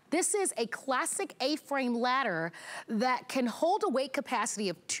ladder. This is a classic A-frame ladder that can hold a weight capacity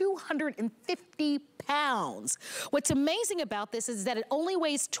of 250 pounds. What's amazing about this is that it only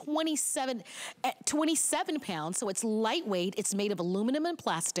weighs 27 pounds, so it's lightweight. It's made of aluminum and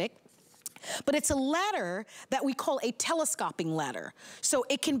plastic. But it's a ladder that we call a telescoping ladder. So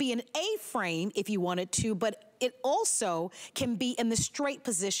it can be an A-frame if you wanted to, but it also can be in the straight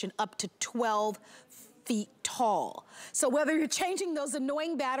position up to 12 feet tall. So whether you're changing those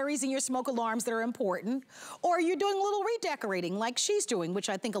annoying batteries in your smoke alarms that are important, or you're doing a little redecorating like she's doing, which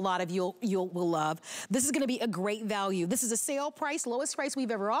I think a lot of you will love, this is gonna be a great value. This is a sale price, lowest price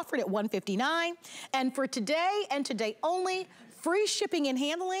we've ever offered at $159. And for today and today only, free shipping and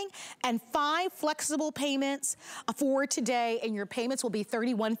handling, and 5 flexible payments for today, and your payments will be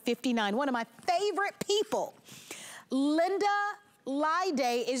 $31.59. One of my favorite people, Linda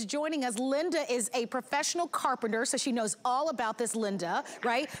Lyday, is joining us. Linda is a professional carpenter, so she knows all about this, Linda,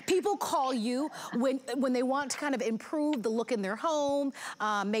 right? People call you when they want to kind of improve the look in their home.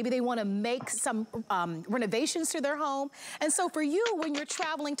 Maybe they want to make some renovations to their home. And so for you, when you're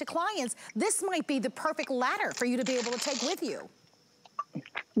traveling to clients, this might be the perfect ladder for you to be able to take with you.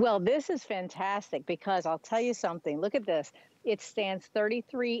 Well, this is fantastic because I'll tell you something. Look at this. It stands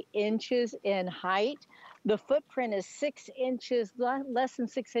 33 inches in height. The footprint is 6 inches, less than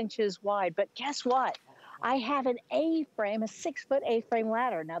 6 inches wide. But guess what? I have an A-frame, a 6-foot A-frame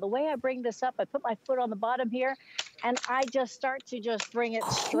ladder. Now, the way I bring this up, I put my foot on the bottom here, and I just start to just bring it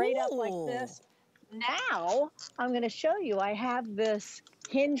straight up like this. Now, I'm going to show you, I have this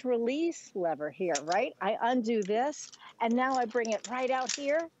hinge release lever here, right? I undo this, and now I bring it right out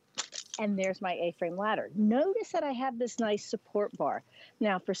here, and there's my A-frame ladder. Notice that I have this nice support bar.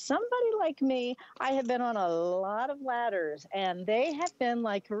 Now, for somebody like me, I have been on a lot of ladders, and they have been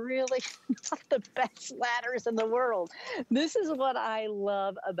like really not the best ladders in the world. This is what I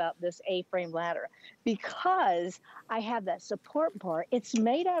love about this A-frame ladder, because I have that support bar. It's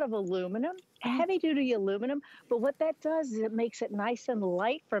made out of aluminum, heavy-duty aluminum, but what that does is it makes it nice and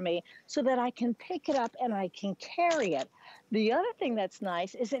light for me so that I can pick it up and I can carry it. The other thing that's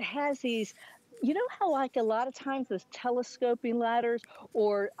nice is it has these, you know how like a lot of times those telescoping ladders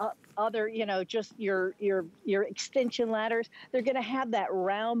or other, you know, just your extension ladders, they're going to have that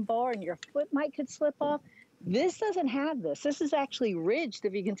round bar and your foot could slip off. This doesn't have this. This is actually ridged.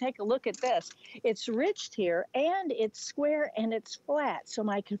 If you can take a look at this, it's ridged here and it's square and it's flat. So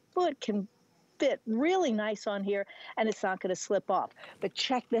my foot can fit really nice on here and it's not going to slip off. But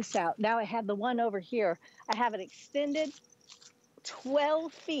check this out. Now I have the one over here. I have it extended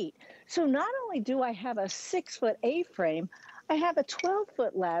 12 feet. So not only do I have a 6-foot A-frame, I have a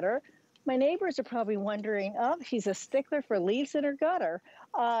 12-foot ladder. My neighbors are probably wondering, oh, she's a stickler for leaves in her gutter.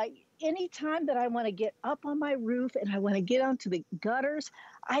 Anytime that I want to get up on my roof and I want to get onto the gutters,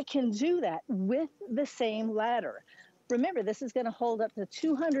 I can do that with the same ladder. Remember, this is going to hold up to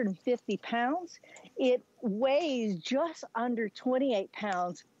 250 pounds. It weighs just under 28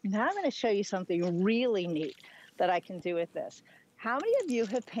 pounds. Now I'm going to show you something really neat that I can do with this. How many of you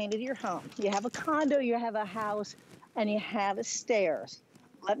have painted your home? You have a condo, you have a house, and you have stairs.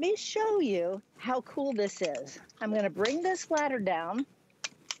 Let me show you how cool this is. I'm going to bring this ladder down,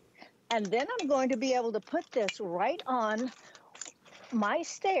 and then I'm going to be able to put this right on my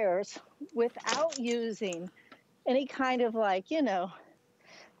stairs without using any kind of like,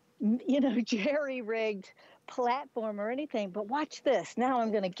 jerry-rigged platform or anything. But watch this. Now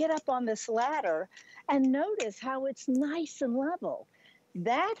I'm going to get up on this ladder and notice how it's nice and level.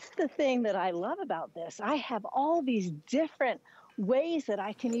 That's the thing that I love about this. I have all these different ways that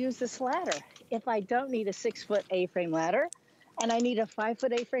I can use this ladder. If I don't need a 6-foot A-frame ladder and I need a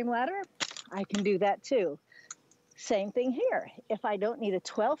 5-foot A-frame ladder, I can do that too. Same thing here. If I don't need a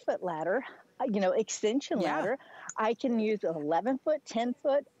 12-foot ladder, extension ladder, I can use 11-foot,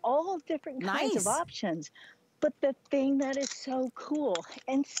 10-foot, all different kinds of options. But the thing that is so cool,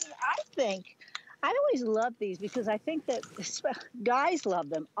 and see, I always love these because I think that guys love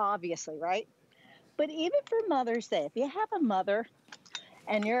them, obviously, right? But even for Mother's Day, if you have a mother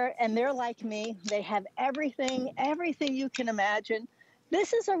and they're like me, they have everything you can imagine,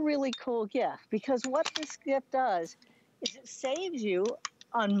 this is a really cool gift, because what this gift does is it saves you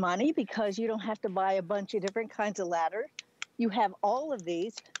on money because you don't have to buy a bunch of different kinds of ladders. You have all of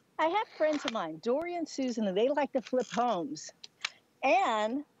these. I have friends of mine, Dory and Susan, and they like to flip homes.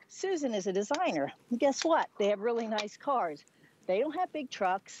 And Susan is a designer. And guess what? They have really nice cars. They don't have big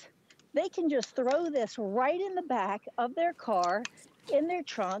trucks. they can just throw this right in the back of their car, in their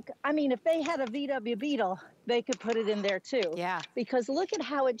trunk. I mean, if they had a VW Beetle, they could put it in there too. Yeah. Because look at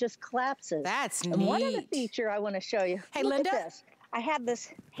how it just collapses. That's neat. And one other feature I want to show you. Hey, look Linda. at this. I have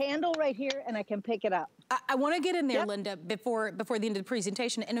this handle right here, and I can pick it up. I want to get in there, Linda, before the end of the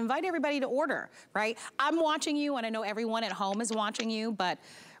presentation and invite everybody to order, right? I'm watching you, and I know everyone at home is watching you, but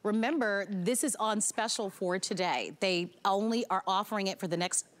remember, this is on special for today. They only are offering it for the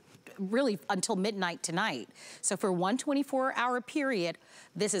next, really until midnight tonight. So for one 24-hour period,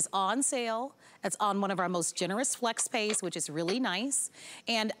 this is on sale. It's on one of our most generous flex pays, which is really nice.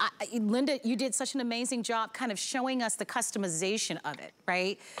 And Linda, you did such an amazing job kind of showing us the customization of it,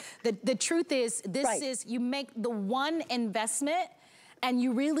 right? The truth is, this is, you make the one investment and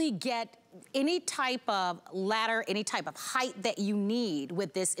you really get any type of ladder, any type of height that you need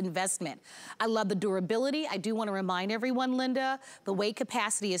with this investment. I love the durability. I do want to remind everyone, Linda, the weight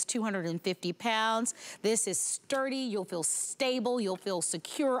capacity is 250 pounds. This is sturdy. You'll feel stable. You'll feel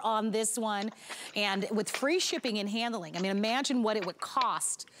secure on this one. And with free shipping and handling, I mean, imagine what it would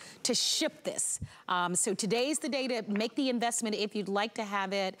cost to ship this. So today's the day to make the investment if you'd like to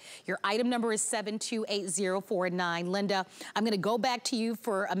have it. Your item number is 728049. Linda, I'm going to go back to you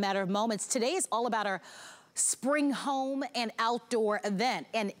for a matter of moments. Today is all about our spring home and outdoor event.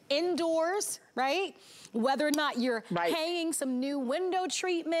 And indoors, right? Whether or not you're hanging some new window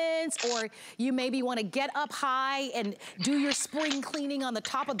treatments, or you maybe want to get up high and do your spring cleaning on the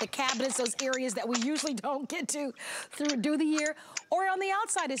top of the cabinets, those areas that we usually don't get to through the year. Or on the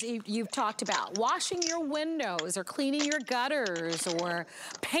outside, as you've talked about, washing your windows or cleaning your gutters or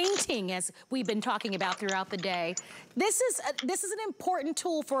painting, as we've been talking about throughout the day. This is an important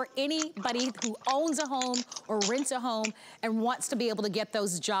tool for anybody who owns a home or rents a home and wants to be able to get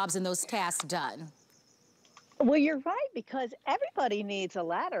those jobs and those tasks done. Well, you're right, because everybody needs a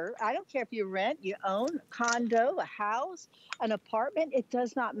ladder. I don't care if you rent, you own, a condo, a house, an apartment, it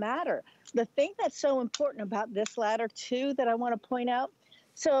does not matter. The thing that's so important about this ladder too that I want to point out,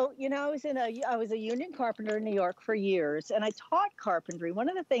 so, you know, I was a union carpenter in New York for years, and I taught carpentry. One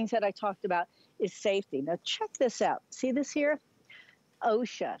of the things that I talked about is safety. Now, check this out. See this here?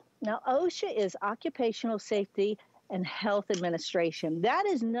 OSHA. Now, OSHA is Occupational Safety and Health Administration. That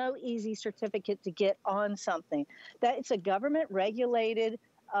is no easy certificate to get on something. That it's a government regulated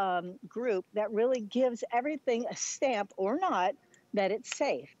group that really gives everything a stamp or not that it's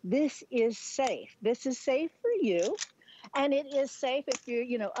safe. This is safe. This is safe for you. And it is safe if you're,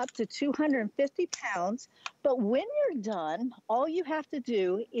 you know, up to 250 pounds. But when you're done, all you have to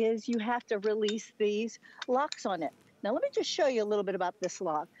do is you have to release these locks on it. Now, let me just show you a little bit about this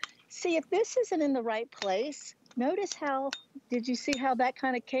lock. See, if this isn't in the right place, notice how, did you see how that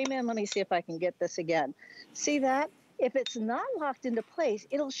kind of came in? Let me see if I can get this again. See that? If it's not locked into place,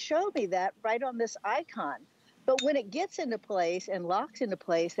 it'll show me that right on this icon. But when it gets into place and locks into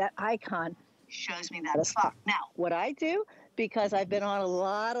place, that icon shows me that it's locked. Now, what I do, because I've been on a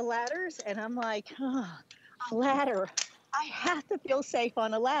lot of ladders, and I'm like, oh, a ladder. I have to feel safe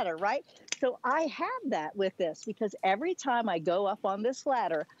on a ladder, right? So I have that with this, because every time I go up on this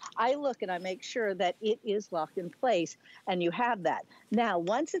ladder, I look and I make sure that it is locked in place, and you have that. Now,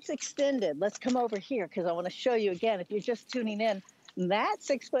 once it's extended, let's come over here, because I want to show you again, if you're just tuning in, that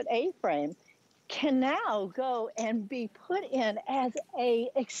 6-foot A-frame can now go and be put in as a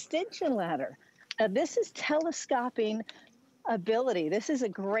extension ladder. Now, this is telescoping ability. This is a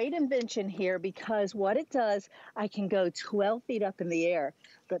great invention here, because what it does, I can go 12 feet up in the air.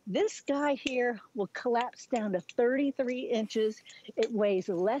 But this guy here will collapse down to 33 inches. It weighs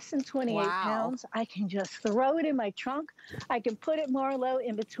less than 28 pounds. I can just throw it in my trunk. I can put it, Marlo,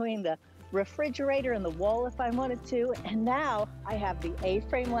 in between the refrigerator and the wall if I wanted to. And now I have the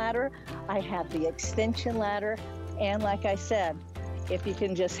A-frame ladder. I have the extension ladder. And like I said, if you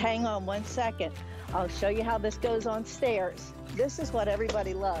can just hang on 1 second, I'll show you how this goes on stairs. This is what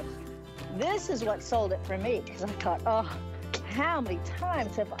everybody loves. This is what sold it for me, because I thought, oh, how many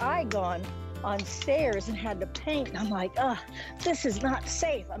times have I gone on stairs and had to paint? And I'm like, oh, this is not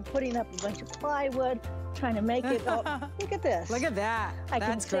safe. I'm putting up a bunch of plywood, trying to make it. Oh, look at this. Look at that.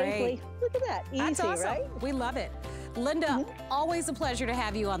 That's great. Look at that. Easy, that's awesome. Right? We love it. Linda, always a pleasure to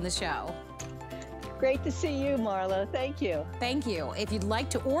have you on the show. Great to see you, Marlo. Thank you. Thank you. If you'd like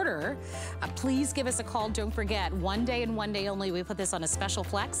to order, please give us a call. Don't forget, one day and one day only, we put this on a special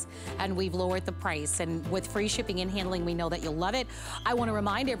flex, and we've lowered the price. And with free shipping and handling, we know that you'll love it. I want to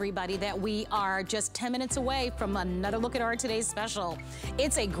remind everybody that we are just 10 minutes away from another look at our today's special.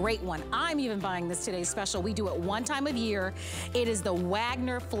 It's a great one. I'm even buying this today's special. We do it one time of year. It is the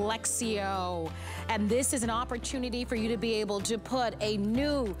Wagner Flexio. And this is an opportunity for you to be able to put a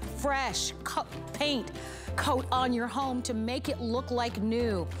new, fresh paint coat on your home to make it look like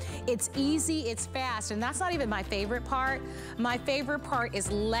new. It's easy, it's fast, and that's not even my favorite part. My favorite part is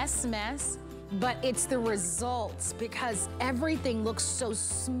less mess, but it's the results, because everything looks so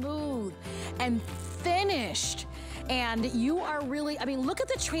smooth and finished. And you are really, I mean, look at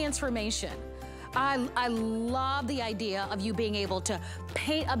the transformation. I love the idea of you being able to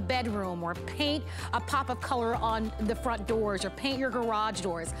paint a bedroom or paint a pop of color on the front doors or paint your garage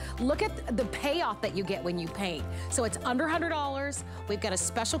doors. Look at the payoff that you get when you paint. So it's under $100. We've got a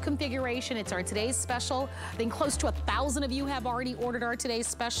special configuration. It's our today's special. I think close to 1,000 of you have already ordered our today's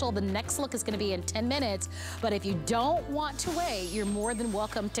special. The next look is going to be in 10 minutes. But if you don't want to wait, you're more than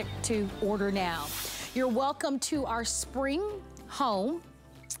welcome to order now. You're welcome to our spring home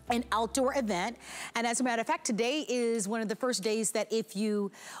an outdoor event. And as a matter of fact, today is one of the first days that if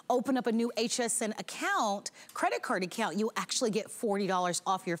you open up a new HSN account, credit card account, you actually get $40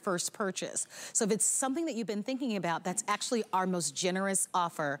 off your first purchase. So if it's something that you've been thinking about, that's actually our most generous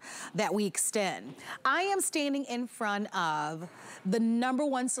offer that we extend. I am standing in front of the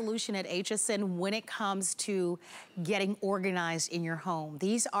 #1 solution at HSN when it comes to getting organized in your home.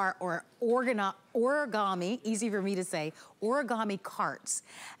 These are origami, easy for me to say, origami carts.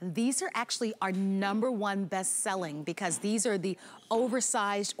 These are actually our #1 best selling because these are the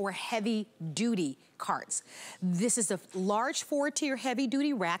oversized or heavy duty carts. This is a large 4-tier heavy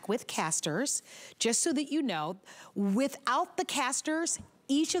duty rack with casters. Just so that you know, without the casters,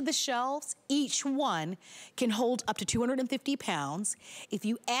 each of the shelves, each one can hold up to 250 pounds. If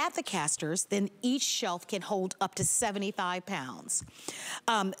you add the casters, then each shelf can hold up to 75 pounds.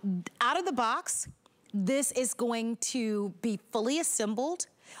 Out of the box, this is going to be fully assembled.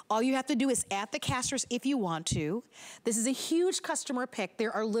 All you have to do is add the casters if you want to. This is a huge customer pick.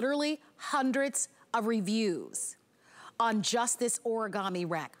 There are literally hundreds of reviews on just this origami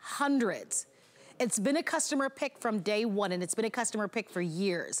rack, hundreds. It's been a customer pick from day one, and it's been a customer pick for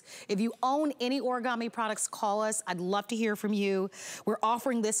years. If you own any origami products, call us. I'd love to hear from you. We're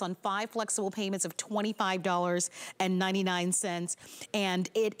offering this on 5 flexible payments of $25.99, and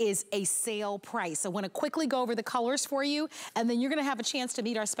it is a sale price. I want to quickly go over the colors for you, and then you're going to have a chance to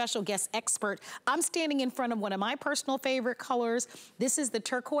meet our special guest expert. I'm standing in front of one of my personal favorite colors. This is the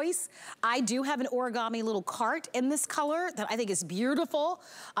turquoise. I do have an origami little cart in this color that I think is beautiful.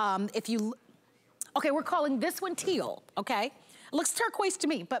 Okay, we're calling this one teal, okay? It looks turquoise to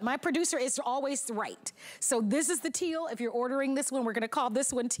me, but my producer is always right. So this is the teal. If you're ordering this one, we're gonna call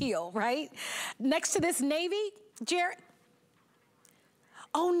this one teal, right? Next to this navy, Jared.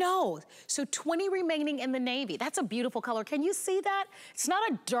 Oh no, so 20 remaining in the navy. That's a beautiful color. Can you see that? It's not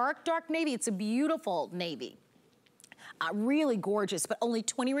a dark, dark navy. It's a beautiful navy. Really gorgeous, but only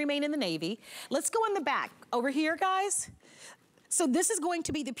 20 remain in the navy. Let's go in the back. Over here, guys. So this is going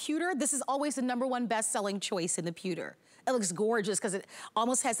to be the pewter. This is always the #1 best-selling choice in the pewter. It looks gorgeous because it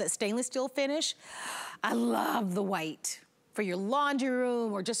almost has that stainless steel finish. I love the white for your laundry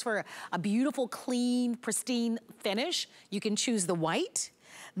room or just for a beautiful, clean, pristine finish. You can choose the white.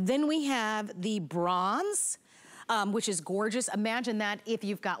 Then we have the bronze, which is gorgeous. Imagine that if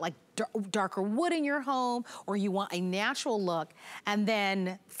you've got like darker wood in your home or you want a natural look. And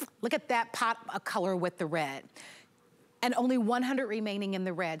then look at that pop of color with the red. And only 100 remaining in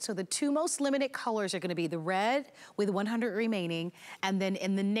the red. So the 2 most limited colors are gonna be the red with 100 remaining, and then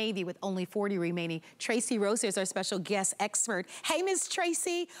in the navy with only 40 remaining. Tracy Rose is our special guest expert. Hey, Miss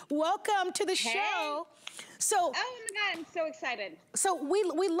Tracy, welcome to the show. So, oh my God, I'm so excited. So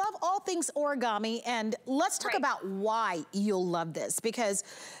we love all things origami, and let's talk about why you'll love this, because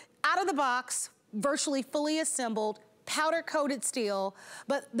out of the box, virtually fully assembled, powder coated steel,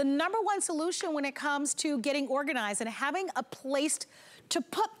 but the #1 solution when it comes to getting organized and having a place to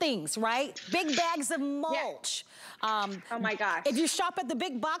put things, right? Big bags of mulch. Yeah. Oh my gosh. If you shop at the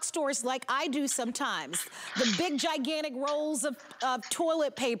big box stores like I do sometimes, the big gigantic rolls of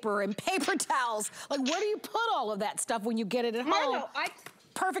toilet paper and paper towels, like where do you put all of that stuff when you get it at home?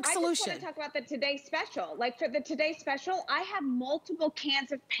 Perfect solution. I just want to talk about the Today Special. Like for the Today Special, I have multiple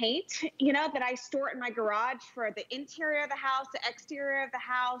cans of paint, you know, that I store in my garage for the interior of the house, the exterior of the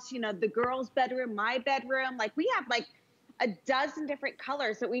house, you know, the girls' bedroom, my bedroom. Like we have like a dozen different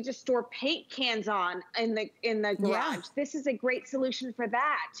colors that we just store paint cans on in the garage. Yeah. This is a great solution for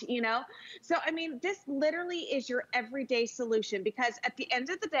that, you know? So, I mean, this literally is your everyday solution, because at the end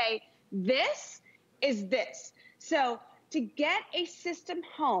of the day, this is this. So to get a system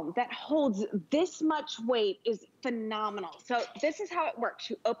home that holds this much weight is phenomenal. So this is how it works.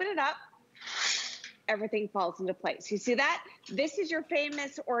 You open it up, everything falls into place. You see that? This is your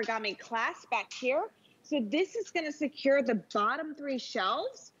famous origami clasp back here. So this is going to secure the bottom 3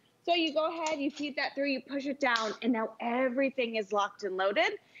 shelves. So you go ahead, you feed that through, you push it down, and now everything is locked and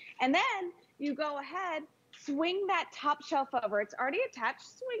loaded. And then you go ahead, swing that top shelf over. It's already attached.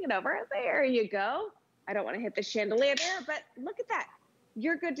 Swing it over. There you go. I don't want to hit the chandelier there, but look at that.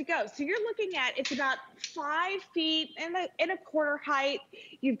 You're good to go. So you're looking at, it's about 5 feet in a quarter height.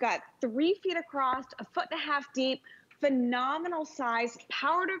 You've got 3 feet across, 1.5 feet deep, phenomenal size,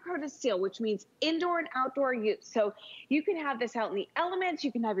 powder coated steel, which means indoor and outdoor use. So you can have this out in the elements.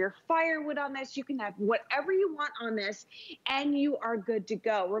 You can have your firewood on this. You can have whatever you want on this, and you are good to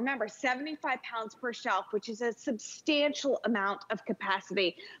go. Remember, 75 pounds per shelf, which is a substantial amount of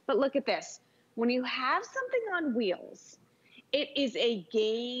capacity. But look at this. When you have something on wheels, it is a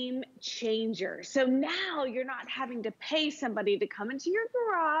game changer. So now you're not having to pay somebody to come into your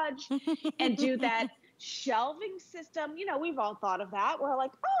garage and do that shelving system. You know, we've all thought of that. We're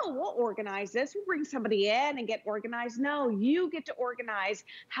like, oh, we'll organize this. We'll bring somebody in and get organized. No, you get to organize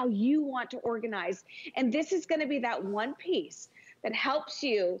how you want to organize. And this is going to be that one piece that helps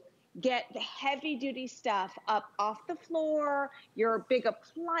you get the heavy duty stuff up off the floor, your big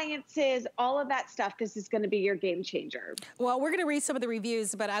appliances, all of that stuff. This is going to be your game changer. Well, we're going to read some of the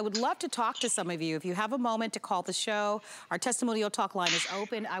reviews, but I would love to talk to some of you. If you have a moment to call the show, our testimonial talk line is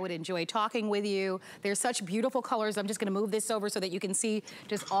open. I would enjoy talking with you. There's such beautiful colors. I'm just going to move this over so that you can see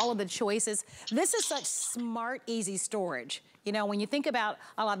just all of the choices. This is such smart, easy storage. You know, when you think about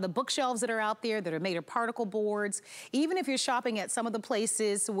a lot of the bookshelves that are out there that are made of particle boards, even if you're shopping at some of the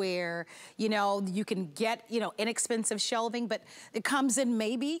places where, you know, you can get, you know, inexpensive shelving, but it comes in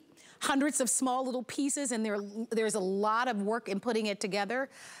maybe hundreds of small little pieces, and there's a lot of work in putting it together.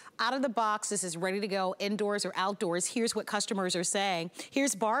 Out of the box, this is ready to go indoors or outdoors. Here's what customers are saying.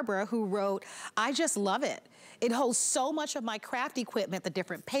 Here's Barbara, who wrote, I just love it. It holds so much of my craft equipment. The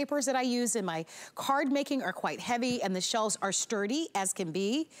different papers that I use in my card making are quite heavy, and the shelves are sturdy as can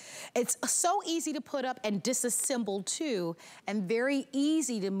be. It's so easy to put up and disassemble too, and very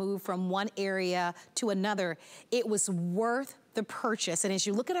easy to move from one area to another. It was worth the purchase. And as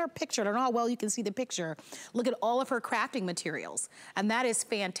you look at our picture, I don't know how well you can see the picture, look at all of her crafting materials. And that is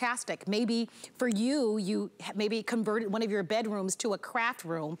fantastic. Maybe for you, you maybe converted one of your bedrooms to a craft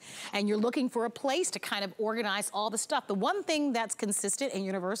room, and you're looking for a place to kind of organize all the stuff. The one thing that's consistent and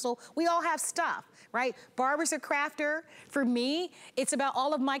universal, we all have stuff, right? Barbara's a crafter. For me, it's about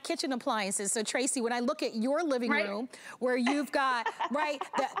all of my kitchen appliances. So Tracy, when I look at your living room, where you've got, right,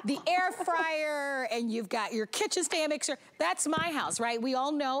 the air fryer, and you've got your kitchen stand mixer, that's my house, right? We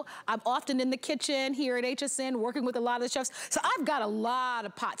all know I'm often in the kitchen here at HSN working with a lot of the chefs. So I've got a lot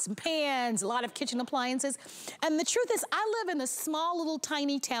of pots and pans, a lot of kitchen appliances. And the truth is, I live in a small little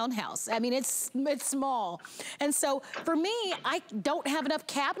tiny townhouse. I mean, it's small. And so for me, I don't have enough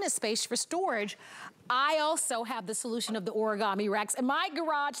cabinet space for storage. I also have the solution of the origami racks, and my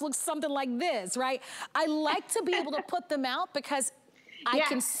garage looks something like this, right? I like to be able to put them out because I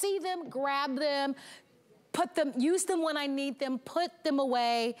can see them, grab them, put them, use them when I need them, put them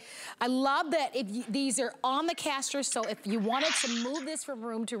away. I love that these are on the casters, so if you wanted to move this from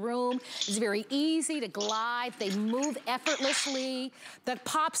room to room, it's very easy to glide. They move effortlessly. The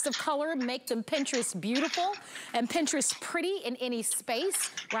pops of color make them Pinterest beautiful and Pinterest pretty in any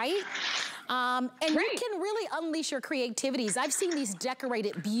space, right? And you can really unleash your creativities. I've seen these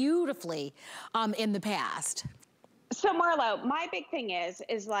decorated beautifully in the past. So Marlo, my big thing is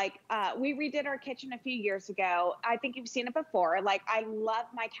like, we redid our kitchen a few years ago. I think you've seen it before. Like, I love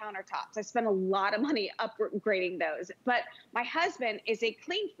my countertops. I spent a lot of money upgrading those, but my husband is a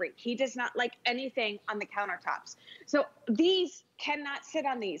clean freak. He does not like anything on the countertops. So these cannot sit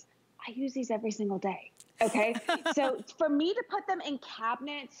on these. I use these every single day. Okay. So for me to put them in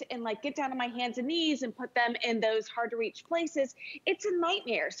cabinets and like get down on my hands and knees and put them in those hard to reach places, it's a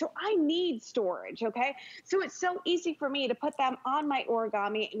nightmare. So I need storage. Okay. So it's so easy for me to put them on my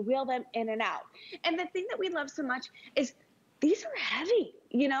origami and wheel them in and out. And the thing that we love so much is these are heavy,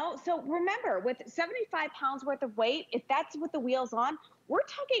 you know? So remember, with 75 pounds worth of weight, if that's with the wheels on, we're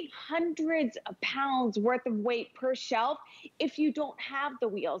talking hundreds of pounds worth of weight per shelf if you don't have the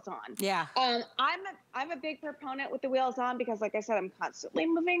wheels on. Yeah. I'm a big proponent with the wheels on because, like I said, I'm constantly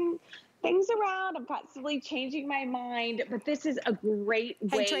moving things around. I'm constantly changing my mind, but this is a great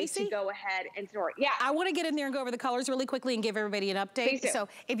way to go ahead and store it. Yeah. I want to get in there and go over the colors really quickly and give everybody an update. So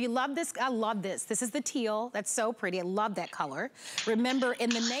if you love this, I love this. This is the teal. That's so pretty. I love that color. Remember, in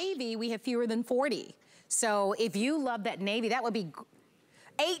the navy, we have fewer than 40. So if you love that navy, that would be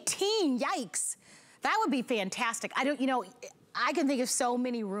 18. Yikes. That would be fantastic. I can think of so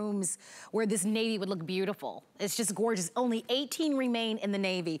many rooms where this navy would look beautiful. It's just gorgeous. Only 18 remain in the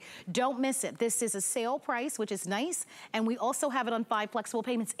navy. Don't miss it. This is a sale price, which is nice. And we also have it on 5 flexible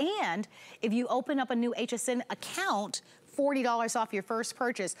payments. And if you open up a new HSN account, $40 off your first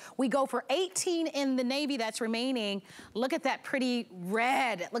purchase. We go for 18 in the navy that's remaining. Look at that pretty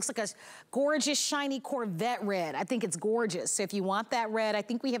red. It looks like a gorgeous, shiny Corvette red. I think it's gorgeous. So if you want that red, I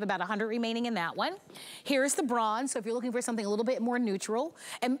think we have about 100 remaining in that one. Here's the bronze. So if you're looking for something a little bit more neutral.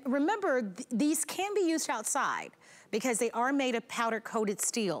 And remember, these can be used outside because they are made of powder-coated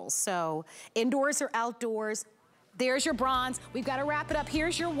steel. So indoors or outdoors. There's your bronze. We've got to wrap it up.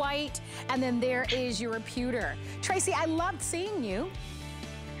 Here's your white, and then there is your pewter. Tracy, I loved seeing you.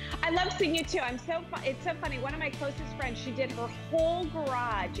 I love seeing you too. It's so funny. One of my closest friends, she did her whole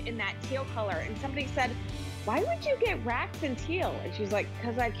garage in that teal color, and somebody said, "Why would you get racks in teal?" And she's like,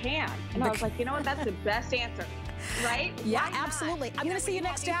 "Because I can." And I was like, you know what? That's the best answer, right? Yeah, absolutely. I'm going to see you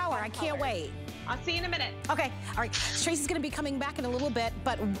next hour. I can't wait. I'll see you in a minute. Okay, all right. Tracy's gonna be coming back in a little bit,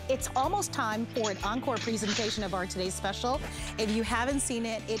 but it's almost time for an encore presentation of our today's special. If you haven't seen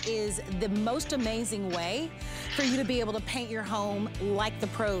it, it is the most amazing way for you to be able to paint your home like the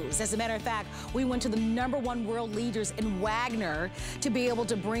pros. As a matter of fact, we went to the #1 world leaders in Wagner to be able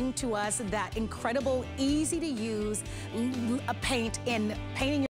to bring to us that incredible, easy to use paint in painting your